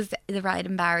the ride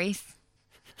in Barry's.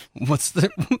 What's the?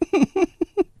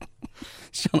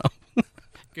 Shut up.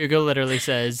 Google literally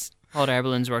says hot air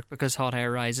balloons work because hot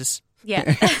air rises.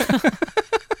 Yeah.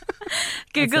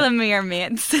 Google and me are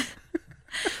mates.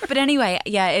 But anyway,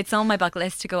 yeah, it's on my bucket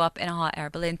list to go up in a hot air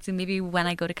balloon. So maybe when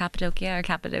I go to Cappadocia or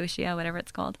Cappadocia, whatever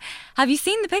it's called. Have you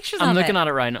seen the pictures I'm of looking it? at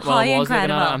it right now. How Well, I was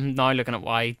incredible. looking at it. I'm now looking at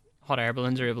why hot air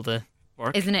balloons are able to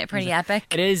work. Isn't it pretty epic?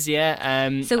 It is, yeah.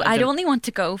 So I I'd don't- only want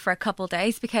to go for a couple of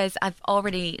days because I've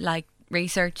already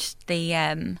researched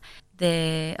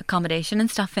the accommodation and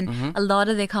stuff, and a lot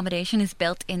of the accommodation is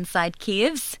built inside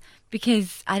caves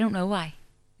because I don't know why.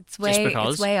 It's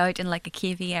because? way out in like a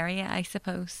cavey area, I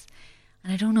suppose.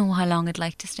 And I don't know how long I'd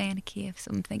like to stay in a cave, so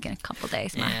I'm thinking a couple of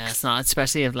days max. Yeah, it's not,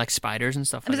 especially of like spiders and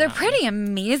stuff. But Like they're that. pretty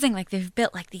amazing. Like they've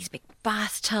built like these big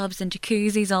bathtubs and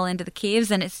jacuzzis all into the caves,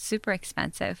 and it's super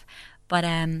expensive. But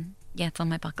yeah, it's on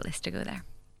my bucket list to go there.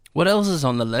 What else is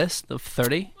on the list of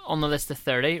 30? On the list of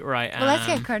 30, right. Well, let's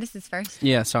get Curtis's first.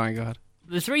 Yeah, sorry, go ahead.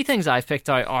 The 3 things I've picked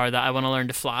out are that I want to learn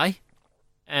to fly.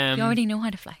 You already know how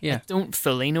to fly. Yeah. I don't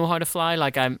fully know how to fly.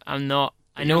 Like I'm not.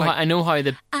 I You're know like- how. I know how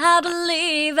the. I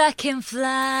believe I can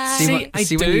fly. See, I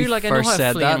when do, you like, I know first how a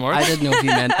said plane that, works. I didn't know if you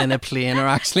meant in a plane or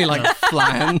actually like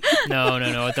flying. No,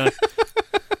 I don't.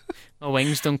 My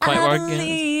wings don't quite I work. Yeah.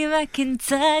 believe I can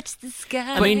touch the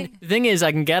sky. I mean, the thing is,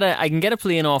 I can get a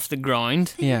plane off the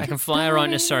ground. Yeah. I can fly around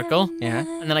in a circle, Yeah,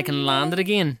 and then I can land it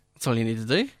again. that's all you need to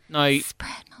do. Now, Spread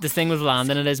my the thing with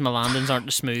landing it is my landings aren't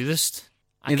the smoothest.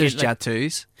 There's can't, like- Jet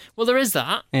 2s. Well, there is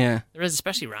that. Yeah. There is,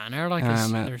 especially Ryanair. Like,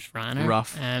 man. there's Ryanair.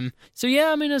 Rough. So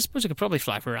yeah, I mean, I suppose I could probably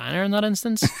fly for Ryanair in that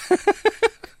instance.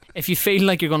 If you feel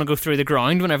like you're going to go through the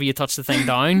ground whenever you touch the thing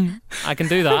down, I can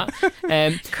do that.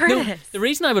 No, Curtis. the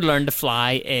reason I would learn to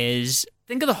fly is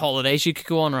think of the holidays you could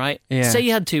go on, right? Yeah. Say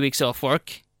you had 2 weeks off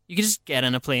work, you could just get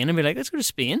in a plane and be like, let's go to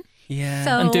Spain Yeah.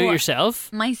 So- and do it yourself,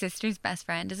 My sister's best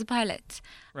friend is a pilot.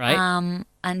 right?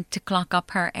 And to clock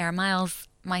up her air miles,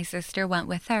 my sister went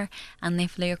with her and they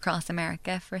flew across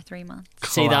America for 3 months.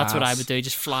 See, that's what I Class. would do,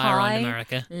 just fly around How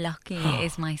America. Lucky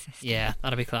is my sister. Yeah,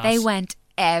 that'd be class. They went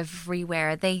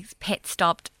everywhere. They pit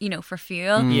stopped, for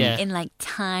fuel Yeah. in like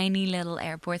tiny little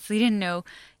airports. They didn't know,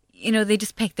 they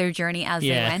just picked their journey as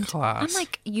Yeah. they went. Class. I'm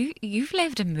like, you've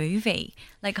lived a movie.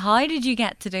 Like, how did you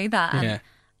get to do that? And Yeah.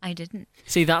 I didn't.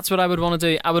 See, that's what I would want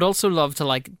to do. I would also love to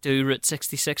like do Route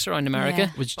 66 around America. Yeah.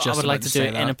 Was but just I would like about to to do say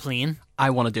it in that. a plane.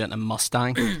 I want to do it in a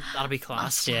Mustang. That'd be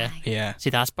class. Yeah. Mustang. Yeah. See,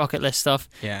 that's bucket list stuff.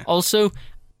 Yeah. Also,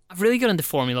 I've really got into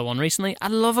Formula One recently. I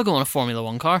love a go on a Formula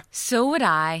One car. So would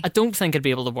I. I don't think I'd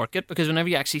be able to work it because whenever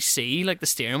you actually see like the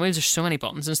steering wheels, there's so many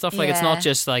buttons and stuff. Like it's not Yeah.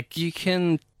 just like You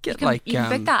can get You can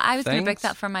book that. I was going to book things.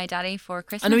 that for my daddy for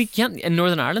Christmas. I know you can't in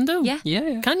Northern Ireland though. Yeah. Yeah,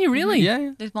 yeah. Can you really? Yeah,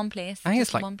 yeah. There's one place. I think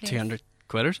just it's one like place. 200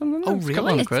 quid or something. Oh, It's a really? couple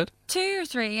hundred It's quid. 2 or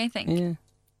 3, I think. Yeah.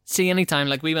 See, anytime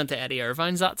like we went to Eddie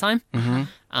Irvine's that time, Mm-hmm.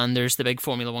 and there's the big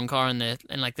Formula One car in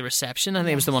like the reception. I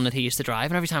think it was the one that he used to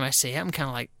drive. And every time I see it, I'm kind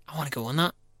of like, I want to go on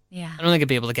that. Yeah. I don't think I'd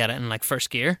be able to get it in like first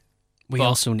gear. We But-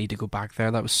 also need to go back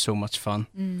there. That was so much fun.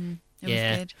 It Yeah.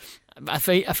 was good.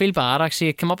 I feel bad actually.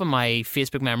 It came up in my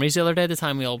Facebook memories the other day. The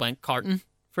time we all went karting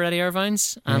for Eddie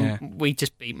Irvine's, and Yeah. we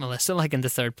just beat Melissa like into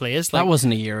third place. Like, That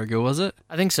wasn't a year ago, was it?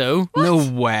 I think so. No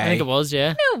way. I think it was.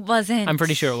 Yeah, No, it wasn't. I'm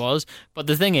pretty sure it was. But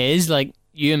the thing is, like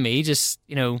you and me, just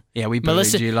Yeah, we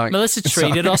Melissa. bullied you like Melissa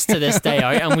treated us to this day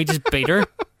out, and we just beat her.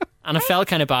 And I felt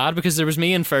kind of bad because there was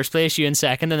me in first place, you in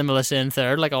second, and then Melissa in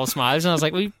third, like all smiles. And I was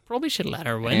like, we probably should let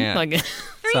her win. Yeah. Like, 3's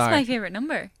Sorry. my favourite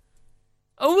number.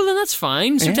 oh well, then that's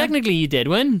fine. So Yeah. technically, you did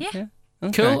win. Yeah.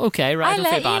 Okay. Cool. Okay. Right. I don't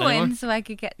let feel bad you anymore. win so I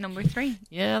could get number 3.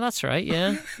 Yeah, that's right.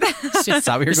 Yeah. Is that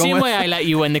what you're The going same with? way I let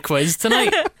you win the quiz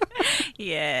tonight.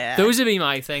 Yeah. Those would be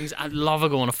my things. I'd love a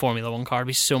go on a Formula One car. It'd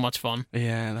be so much fun.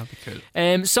 Yeah, that'd be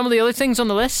cool. Some of the other things on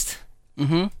the list.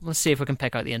 Mm-hmm. Let's see if we can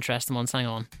pick out the interesting ones. Hang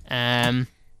on.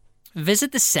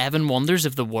 Visit the 7 wonders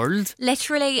of the world.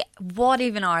 Literally, what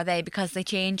even are they? Because they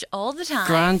change all the time.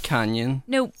 Grand Canyon.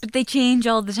 No, but they change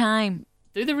all the time.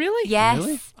 Do they really? Yes.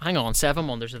 Really? Hang on. 7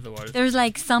 wonders of the world. There's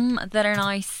like some that are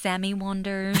now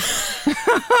semi-wonders.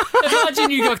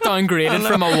 Imagine you got downgraded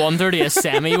from a wonder to a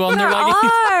semi-wonder. There Like,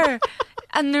 are!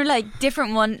 And they're like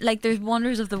different like there's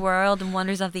wonders of the world and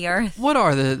wonders of the earth. What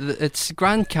are it's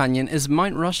Grand Canyon. Is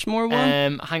Mount Rushmore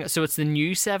one? hang on. So it's the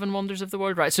new 7 wonders of the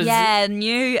world, right? So Yeah,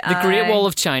 new. the Great Wall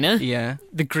of China, Yeah.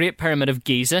 the Great Pyramid of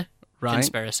Giza. Right.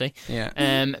 Conspiracy.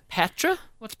 Yeah. Petra.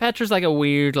 What's Petra's like a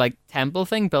weird like temple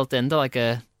thing built into like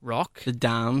a rock. The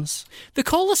dams. The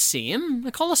Colosseum. The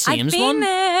I've Colosseum's been one.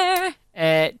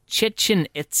 there. Chichen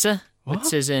Itza, What?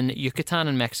 which is in Yucatan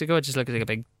in Mexico. It just looks like a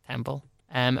big temple.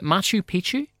 Machu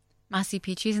Picchu. Machu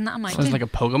Picchu's in that mountain. Sounds like a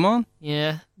Pokemon.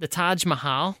 Yeah. The Taj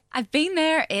Mahal. I've been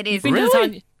there. It is. You've been to the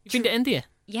Taj- You've been to India.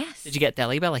 Yes. Did you get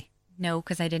Delhi Belly? No,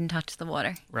 because I didn't touch the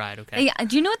water. Right. Okay.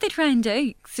 Do you know what they try and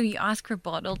do? So you ask for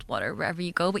bottled water wherever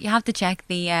you go, but you have to check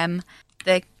the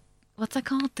what's that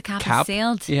called? The cap, Cap? is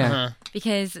sealed. Yeah. Uh-huh.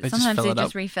 Because just sometimes fill they it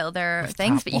just up refill their with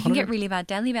things, tap but you can water. get really bad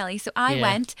deli belly. So I Yeah.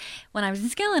 went when I was in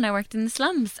Skillen. I worked in the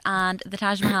slums, and the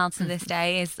Taj Mahal to this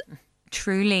day is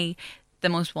truly the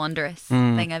most wondrous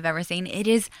thing I've ever seen. It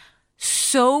is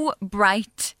so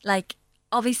bright, like.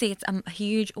 Obviously, it's a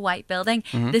huge white building.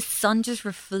 The sun just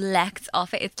reflects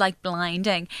off it. It's like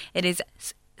blinding. It is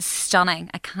stunning.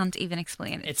 I can't even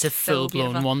explain it. It's a so full-blown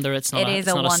beautiful. wonder. It's not. It is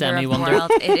It's a not wonder a of the semi-wonder.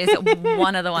 world. It is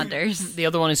one of the wonders. The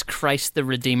other one is Christ the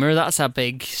Redeemer. That's a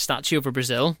big statue over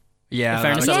Brazil. Yeah. In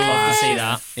fairness, that I'd looks love to see cool.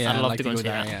 that. Yeah, I'd I'd love like to go and see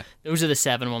there, that. yeah. Those are the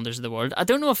 7 wonders of the world. I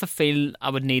don't know if I feel I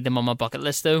would need them on my bucket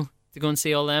list though to go and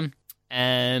see all them.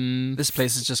 This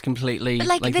place is just completely But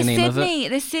like, like the the name of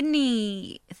it.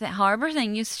 Sydney Harbour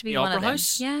thing used to be The one of Opera them.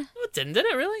 House? Yeah, Oh, it did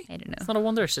it really? I don't know. It's not a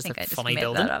wonder. It's I just think a I just funny made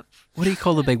building. that up. What do you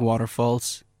call the big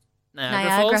waterfalls?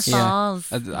 Niagara Falls?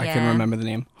 Falls. I Yeah. couldn't remember the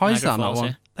name. How is Niagara that not Falls, one?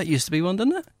 yeah. That used to be one,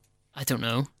 didn't it? I don't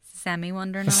know.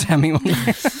 Semi-wonder A now. semi one.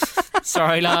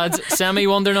 Sorry, lads. Semi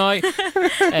wonder now.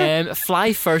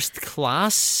 Fly first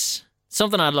class.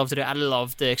 Something I'd love to do. I'd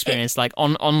love to experience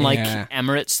unlike Yeah.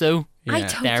 Emirates though. I Yeah.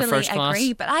 Their totally first class.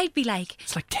 agree, but I'd be like,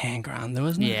 It's like 10 grand though,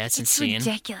 isn't it? Yeah, it's it's insane.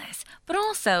 ridiculous. But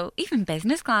also, even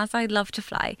business class, I'd love to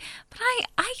fly. But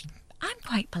I'm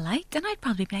quite polite, and I'd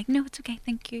probably be like, no, it's okay,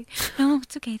 thank you. No,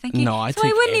 it's okay, thank you. No, I'd so I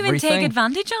take wouldn't even take everything.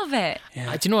 advantage of it.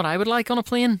 Yeah. Do you know what I would like on a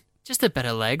plane? Just a bit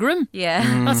of leg room. Yeah.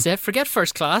 Mm. That's it. Forget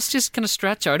first class. Just kind of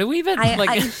stretch out a wee bit.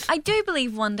 I do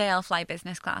believe one day I'll fly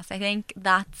business class. I think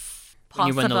that's when possible.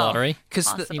 you win the lottery. Because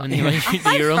Possible. You win the I'll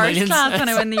fly Euro first Millions. class when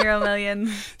I win the Euro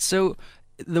Millions. so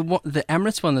the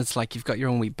Emirates one, it's like you've got your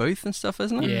own wee booth and stuff,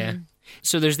 isn't it? Yeah.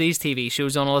 So there's these TV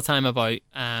shows on all the time about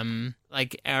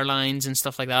like airlines and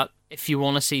stuff like that. If you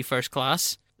want to see first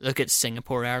class, look at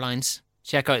Singapore Airlines.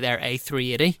 Check out their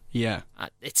A380. Yeah.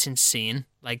 It's insane.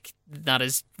 Like that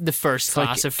is the first It's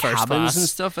class like of first cabins class and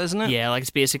stuff, isn't it? Yeah, like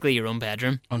it's basically your own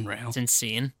bedroom. Unreal. It's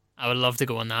insane. I would love to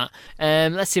go on that.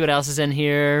 Let's see what else is in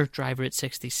here. Driver at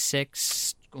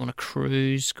 66. Go on a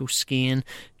cruise. Go skiing.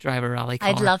 Drive a rally car.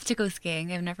 I'd love to go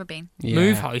skiing. I've never been. Yeah.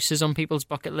 Move houses on people's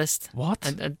bucket list.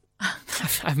 What?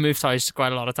 I've moved house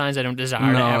quite a lot of times. I don't desire to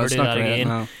No, ever it's do not that great, again.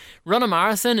 no. Run a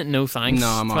marathon? No thanks. No,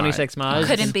 I'm 26 miles.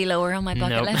 Couldn't be lower on my bucket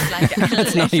Nope. list. Like,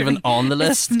 It's not even on the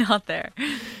It's list. not there.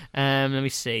 Let me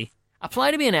see. Apply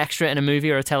to be an extra in a movie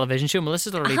or a television show.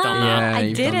 Melissa's already done that. Yeah, I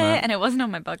you've did it, done that. and it wasn't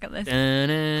on my bucket list.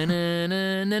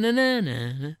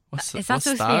 Da-na-na-na-na-na-na. What's Is that what's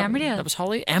supposed to be Emmerdale? That was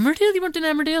Holly. Emmerdale? You weren't in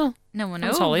Emmerdale? No one That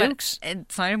knows. was Hollyoaks. But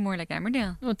it sounded more like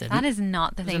Emmerdale. No, it didn't. That is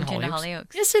not the It was theme in tune to Hollyoaks.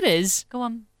 Hollyoaks. Yes, it is. Go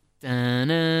on.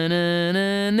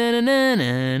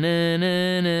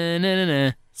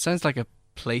 Da-na-na-na-na-na-na-na-na-na-na-na. Sounds like a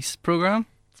police program.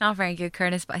 It's not very good,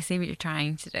 Curtis, but I see what you're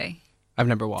trying to do. I've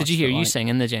never watched. Did you hear it, you like.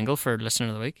 singing the jingle for Listener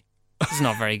of the Week? It's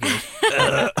not very good.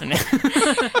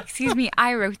 Excuse me,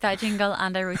 I wrote that jingle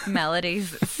and I wrote the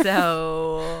melodies,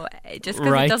 so just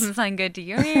because Right. it doesn't sound good to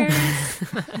your ears,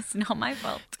 it's not my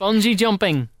fault. Bungee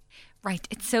jumping. Right,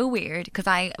 it's so weird because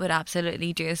I would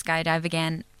absolutely do a skydive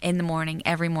again in the morning,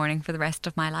 every morning for the rest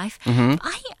of my life. Mm-hmm.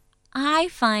 I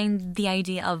find the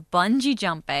idea of bungee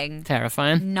jumping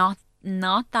Terrifying. not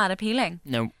that appealing.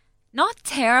 No. Not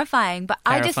terrifying, but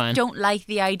I Terrifying. just don't like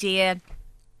the idea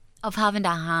of having to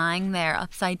hang there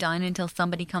upside down until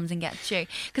somebody comes and gets you.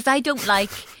 Because I don't like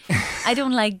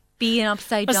being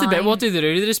upside That's down. the bit. What do?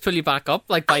 They just pull you back up,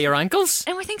 like by your ankles?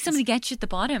 And I think somebody gets you at the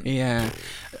bottom. Yeah.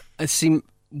 I see.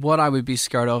 What I would be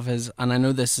scared of is, and I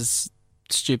know this is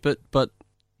stupid, but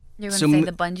You're going to So say m-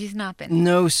 the bungee snapping.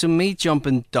 no. So me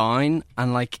jumping down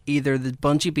and like either the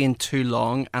bungee being too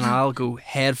long and I'll go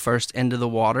head first into the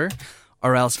water,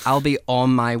 or else I'll be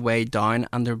on my way down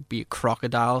and there'll be a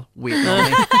crocodile waiting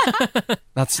on me.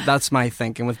 That's my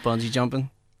thinking with bungee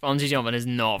jumping. Bungee jumping is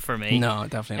not for me. No,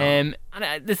 definitely not.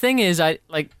 And the thing is, I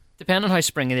like depending on how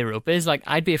springy the rope is. Like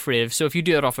I'd be afraid of. So if you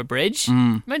do it off a bridge,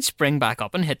 you might spring back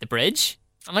up and hit the bridge.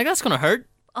 I'm like, that's gonna hurt.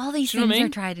 All these Do you know things what I are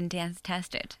mean? tried and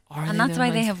tested. Are And they that's though, why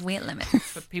they lads? have weight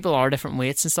limits. But people are different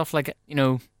weights and stuff. Like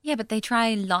Yeah, but they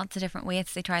try lots of different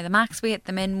weights. They try the max weight,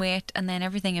 the min weight, and then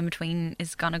everything in between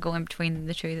is going to go in between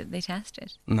the two that they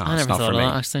tested. No, I it's never not thought for of me.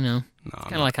 that. Actually, no. No,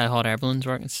 Kind of like how hot air balloons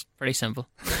work. It's pretty simple.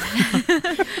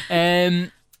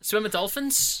 Swim with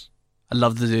dolphins. I'd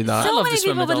love to do that. So I love many to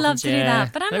swim people with would love dolphins. to do yeah.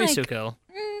 that, but I'm That'd be like, so cool.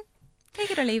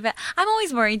 take it or leave it. I'm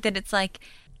always worried that it's like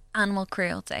animal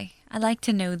cruelty. I like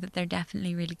to know that they're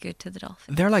definitely really good to the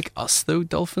dolphin. They're like us though,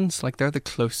 dolphins. Like they're the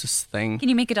closest thing. Can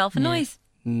you make a dolphin noise?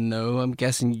 No, I'm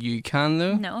guessing you can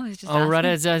though. No, I was just Oh right,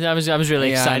 asking. I was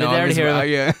really Yeah, excited no, there to as hear. well, About.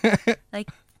 yeah. Like,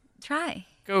 try.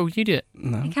 Go, you do it.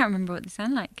 No, I can't remember what they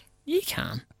sound like. You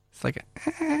can. it's like.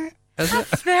 Is it?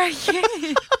 That's very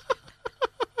cute.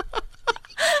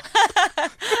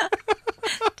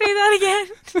 Do that again,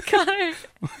 Connor.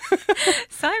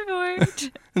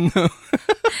 Signboard. No.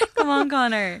 Come on,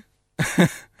 Connor. That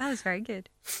was very good.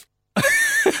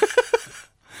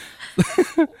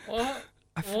 What?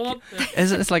 What?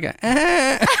 Is it? It's like a.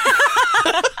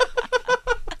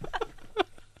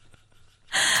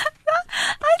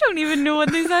 I don't even know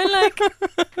what they sound like.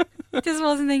 Just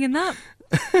wasn't thinking that.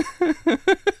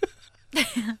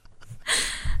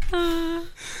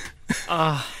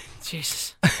 Oh,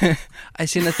 Jesus. I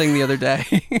seen a thing the other day.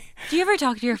 Do you ever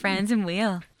talk to your friends in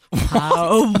wheel?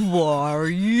 How are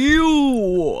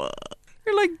you?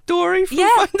 You're like Dory from Yeah,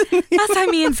 Finding Nemo. that's how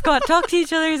me and Scott talk to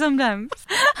each other sometimes.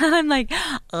 And I'm like,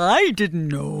 I didn't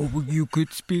know you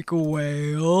could speak a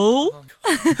whale.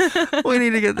 We need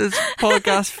to get this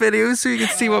podcast video so you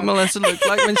can see what Melissa looked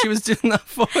like when she was doing that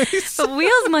voice. But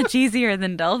whale's much easier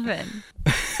than dolphin.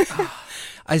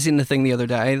 I seen the thing the other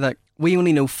day that we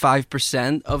only know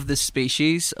 5% of the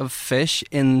species of fish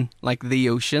in like the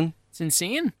ocean, It's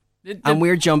insane. and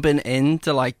we're jumping in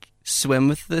to like swim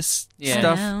with this Yeah.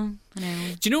 stuff. I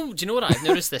know. Do you know what I've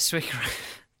noticed this week?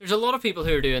 There's a lot of people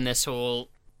who are doing this whole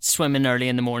swimming early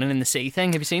in the morning in the sea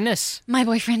thing. Have you seen this? My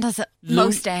boyfriend does it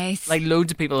most days. Like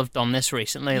loads of people have done this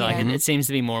recently. Like Yeah. it seems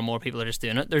to be more and more people are just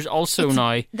doing it. There's also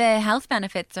now The health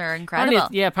benefits are apparently,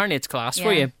 incredible. apparently it's class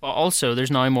for Yeah. you. But also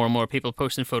there's now more and more people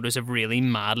posting photos of really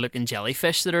mad looking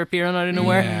jellyfish that are appearing out of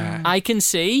nowhere. Yeah. I can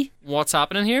see what's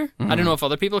happening here. I don't know if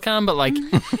other people can, but like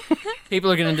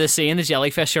people are getting into the sea and the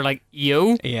jellyfish are like,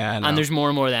 yo. Yeah, I know. And there's more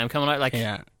and more of them coming out. Like,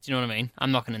 Yeah. do you know what I mean?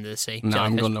 I'm not going into the sea. No, I'm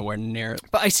jellyfish. going nowhere near it.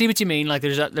 But I see what you mean. Like,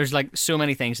 there's like so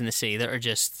many things in the sea that are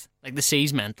just like the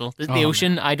sea's mental. The Oh,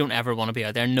 ocean, I don't ever want to be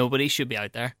out there. Nobody should be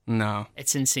out there. No.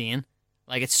 It's insane.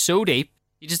 Like, it's so deep.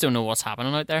 You just don't know what's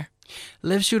happening out there.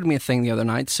 Liv showed me a thing the other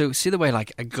night. So see the way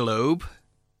like a globe.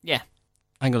 Yeah,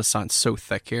 I'm going to sound so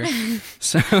thick here.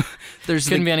 So there's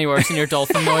couldn't be any worse than your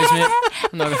dolphin noise, mate.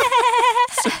 I'm not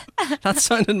gonna- that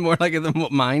sounded more like it than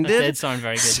what mine that did. did sound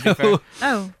very good. To be fair. So,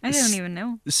 Oh, I don't even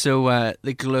know. so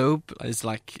the globe is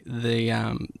like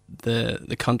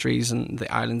the countries and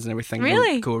the islands and everything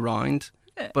Really? go around.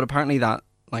 But apparently that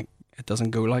like it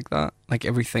doesn't go like that. Like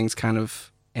everything's kind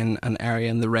of in an area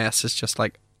and the rest is just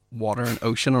like water and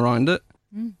ocean around it.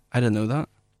 I didn't know that.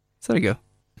 So there you go.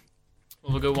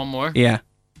 Well, we'll go one more. Yeah.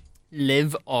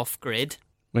 Live off grid.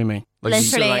 What do you mean? Like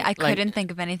Literally, like- I like- couldn't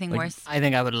think of anything like- worse. I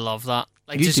think I would love that.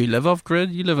 Like, you just do live off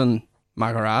grid. You live in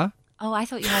Magara. Oh, I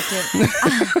thought you had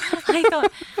to.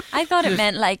 I thought it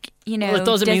meant like well, it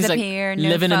does. It means like disappear, no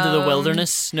living into the phone.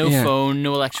 wilderness, no Yeah. phone,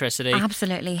 no electricity.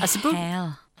 Absolutely I suppose-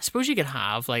 hell. I suppose you could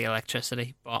have like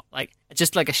electricity, but like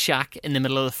just like a shack in the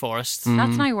middle of the forest.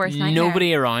 That's my worst nightmare.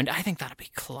 Nobody around. I think that'd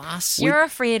be class. You're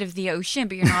afraid of the ocean,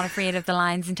 but you're not afraid of the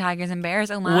lions and tigers and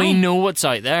bears. Oh my! We know what's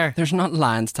out there. There's not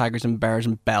lions, tigers, and bears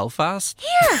in Belfast.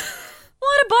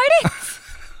 What about it?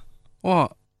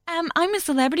 What? I'm a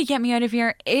Celebrity. Get Me Out of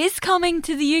Here is coming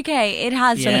to the UK. It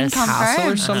has been Yes. confirmed.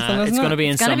 Castle or something, it's isn't going it? to be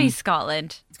in It's going to some. be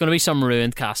Scotland. It's going to be some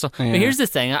ruined castle. Yeah. But here's the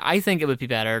thing: I think it would be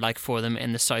better, like for them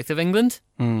in the south of England,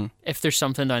 if there's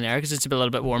something down there because it's a little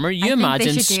bit warmer. You I think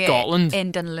imagine they should do Scotland? it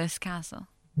in Dunluce Castle.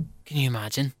 Can you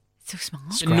imagine It's so small.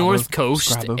 the Scrabble. North Coast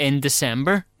Scrabble. in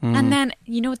December? And then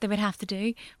you know what they would have to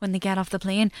do when they get off the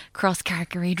plane? Cross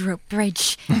Carrickreed Rope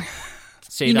Bridge.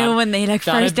 See You that, know when they like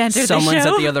that'd- first enter the Someone's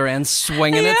show. at the other end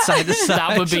swinging it side to side.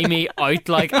 that would be me out.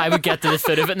 Like I would get to the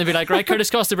foot of it and they'd be like, "Right, Curtis,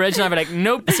 cross the bridge," and I'd be like,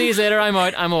 "Nope, see you later. I'm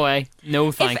out. I'm away.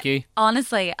 No, thank you."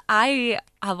 Honestly, I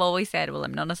have always said, well,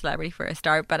 I'm not a celebrity for a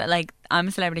start, but like, I'm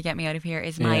a Celebrity. Get Me Out of Here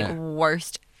is my Yeah.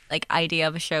 worst like idea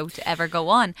of a show to ever go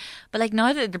on. But like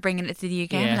now that they're bringing it to the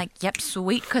UK, Yeah. I'm like, yep,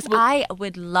 sweet, because I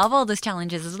would love all those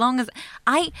challenges as long as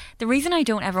the reason I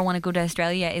don't ever want to go to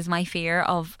Australia is my fear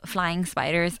of flying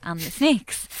spiders and the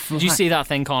snakes. Did you see that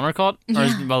thing Connor caught? Or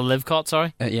Yeah. well, Liv caught.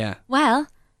 Sorry. Yeah. Well,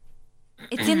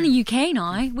 it's in the UK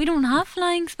now. We don't have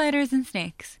flying spiders and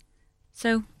snakes,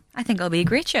 so I think it'll be a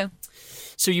great show.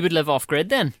 So you would live off grid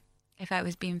then? If I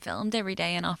was being filmed every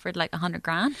day and offered like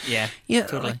 $100,000. Yeah. Yeah,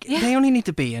 Totally. like, they only need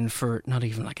to be in for not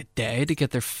even like a day to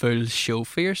get their full show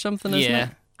fee or something, isn't Yeah. it?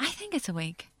 I think it's a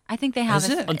week. I think they have Is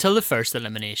it? Until the first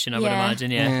elimination, I would Yeah.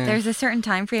 imagine. Yeah. Yeah. There's a certain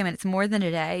time frame and it's more than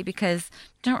a day because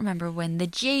I don't remember when the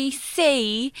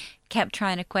GC kept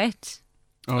trying to quit.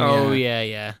 Oh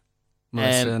yeah.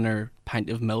 Melissa Um, and her pint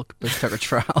of milk but took her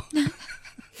trial.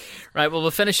 Right. Well,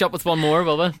 we'll finish up with one more,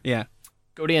 will we? Yeah.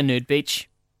 Go to a nude beach.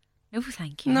 No,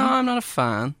 thank you. No, I'm not a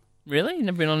fan. Really? You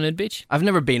never been on a nude beach? I've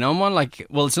never been on one. Like,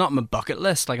 well, it's not on my bucket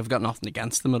list. Like, I've got nothing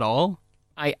against them at all.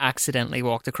 I accidentally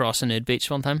walked across a nude beach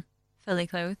one time, Fully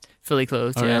clothed. fully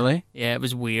clothed. Oh, yeah. really? Yeah, it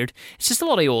was weird. It's just a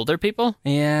lot of older people.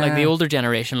 Yeah. Like the older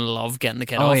generation love getting the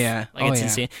kid Oh, off. yeah. Like Oh, it's yeah.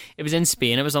 insane. It was in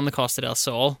Spain. It was on the Costa del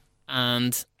Sol,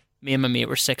 and me and my mate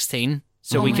were 16,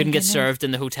 so Oh we my couldn't get goodness. served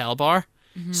in the hotel bar.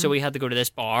 So we had to go to this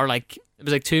bar. Like it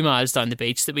was like 2 miles down the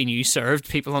beach that we knew served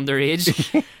people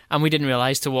underage, and we didn't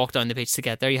realize to walk down the beach to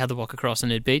get there, you had to walk across a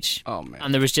nude beach, Oh, man.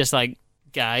 and there was just like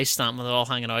guys standing with it all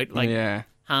hanging out, like yeah.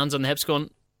 hands on the hips, going,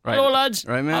 Right. "Hello, lads.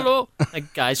 Right, mate. Hello."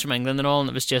 Like guys from England and all, and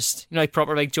it was just like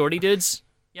proper like Geordie dudes.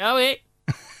 Yeah, wait.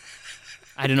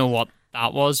 I don't know what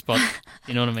that was, but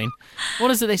you know what I mean.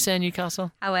 What is it they say in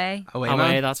Newcastle? Away. Away, Away,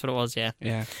 man. that's what it was. Yeah.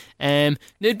 Yeah.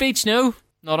 Nude beach, no.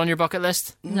 Not on your bucket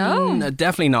list? No.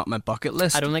 Definitely not my bucket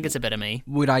list. I don't think it's a bit of me.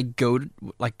 Would I go?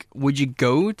 Would you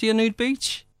go to a nude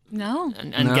beach? No.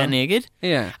 And No. get naked?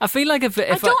 Yeah. I feel like if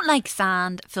I don't like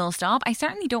sand, full stop. I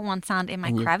certainly don't want sand in my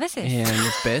And your- crevices. Yeah, and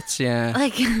your bits. Yeah.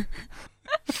 Like,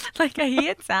 like I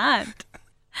hate sand.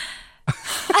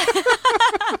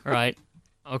 Right.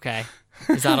 Okay.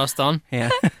 Is that us done? Yeah.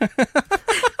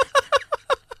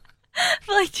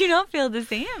 But like, do you not feel the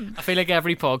same? I feel like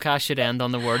every podcast should end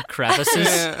on the word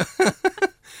crevices.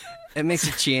 It makes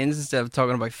a change instead of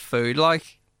talking about food.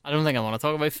 Like, I don't think I want to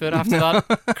talk about food after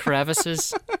that.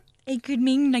 Crevices. It could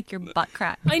mean like your butt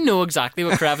crack. I know exactly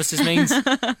what crevices means.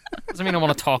 Doesn't mean I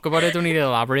want to talk about it. I don't need to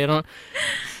elaborate on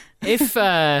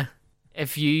it.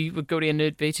 If you would go to a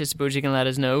nude beach, I suppose you can let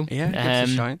us know. yeah, give us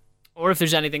a shout. Or if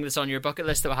there's anything that's on your bucket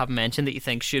list that we haven't mentioned that you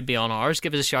think should be on ours,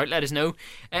 give us a shout, let us know.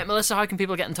 Melissa, how can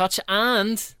people get in touch?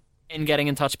 And in getting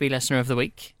in touch, be listener of the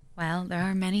week. Well, there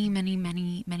are many, many,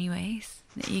 many, many ways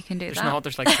that you can do There's that. not,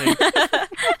 there's like two.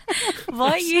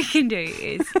 What you can do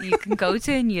is you can go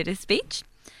to a nudist beach,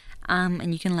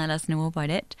 and you can let us know about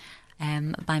it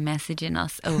by messaging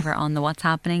us over on the What's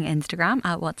Happening Instagram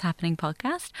at What's Happening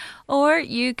Podcast, or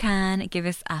you can give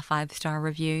us a 5-star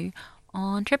review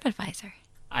on TripAdvisor.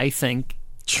 I think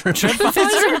I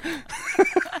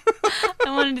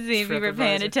wanted to see if you were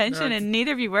paying TripAdvisor. attention, No. and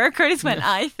neither of you were. Curtis went,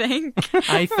 I think.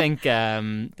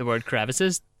 the word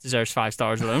crevices deserves 5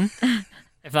 stars alone.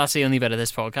 If that's the only bit of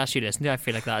this podcast you listen to, I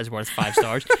feel like that is worth 5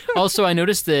 stars. Also, I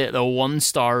noticed the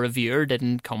 1-star reviewer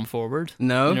didn't come forward.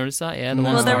 No. You noticed that? Yeah, No. the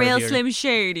Well, the 1-star real reviewer. Slim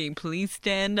Shady, please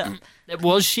stand up. It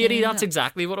was shady. Yeah. That's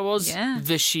exactly what it was. Yeah.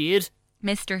 The shade.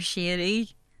 Mr. Shady.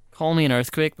 Call me an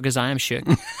earthquake because I am shook.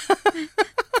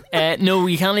 No,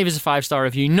 you can leave us a 5-star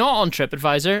review. Not on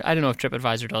TripAdvisor. I don't know if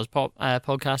TripAdvisor does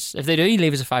podcasts. If they do, you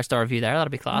leave us a 5-star review there.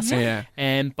 That'd be class. Yeah.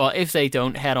 But if they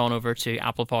don't, head on over to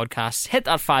Apple Podcasts. Hit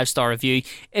that 5-star review.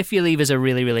 If you leave us a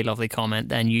really, really lovely comment,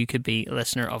 then you could be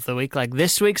listener of the week. Like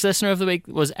this week's listener of the week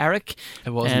was Eric. It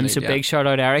was indeed, so yeah. big shout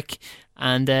out, Eric.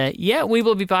 And yeah, we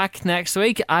will be back next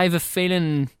week. I have a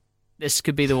feeling this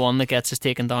could be the one that gets us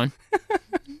taken down.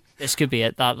 This could be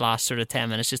it. That last sort of 10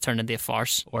 minutes just turned into a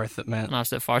farce. Worth it, man. An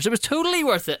absolute farce. It was totally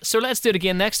worth it. So let's do it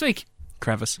again next week.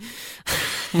 Crevice.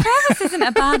 This isn't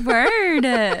a bad word.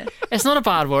 It's not a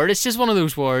bad word. It's just one of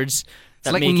those words It's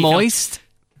that like make you moist.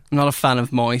 I'm not a fan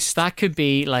of moist. that could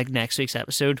be like next week's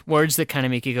episode. Words that kind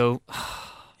of make you go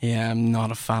Yeah, I'm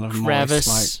not a fan of crevice,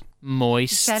 moist.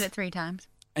 moist. Said it 3 times.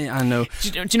 Like, I know.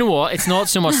 Do you know what? It's not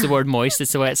so much the word moist.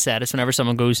 It's the way it's said. It's whenever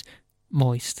someone goes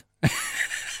moist.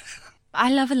 I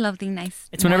love a lovely, nice.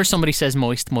 It's whenever moist- somebody says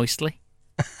moist, moistly.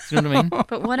 Do you know what I mean?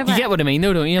 But what You about get what I mean,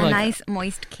 though, don't you? a Like, nice,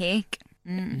 moist cake?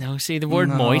 no, see, the word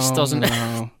No, moist doesn't.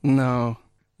 No.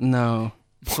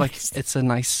 It's like Moist. it's a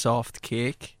nice soft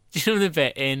cake. Do you know the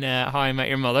bit in How I Met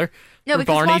Your Mother? No, where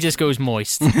because Barney what- just goes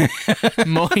moist.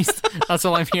 Moist. That's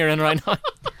all I'm hearing right now.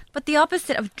 But the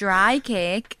opposite of dry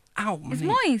cake Ow, is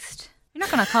mate. moist. You're not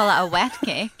going to call it a wet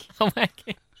cake. Oh my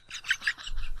God.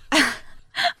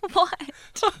 What?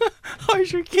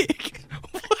 How's your cake?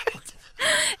 What?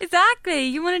 Exactly.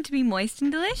 You want it to be moist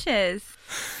and delicious.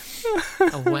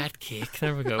 A wet cake.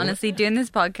 There we go. Honestly, doing this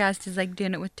podcast is like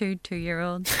doing it with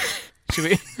 2-year-olds.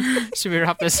 Should we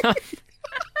wrap this up?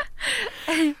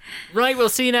 Right, we'll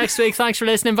see you next week. Thanks for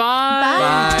listening. Bye.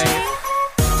 Bye. Bye.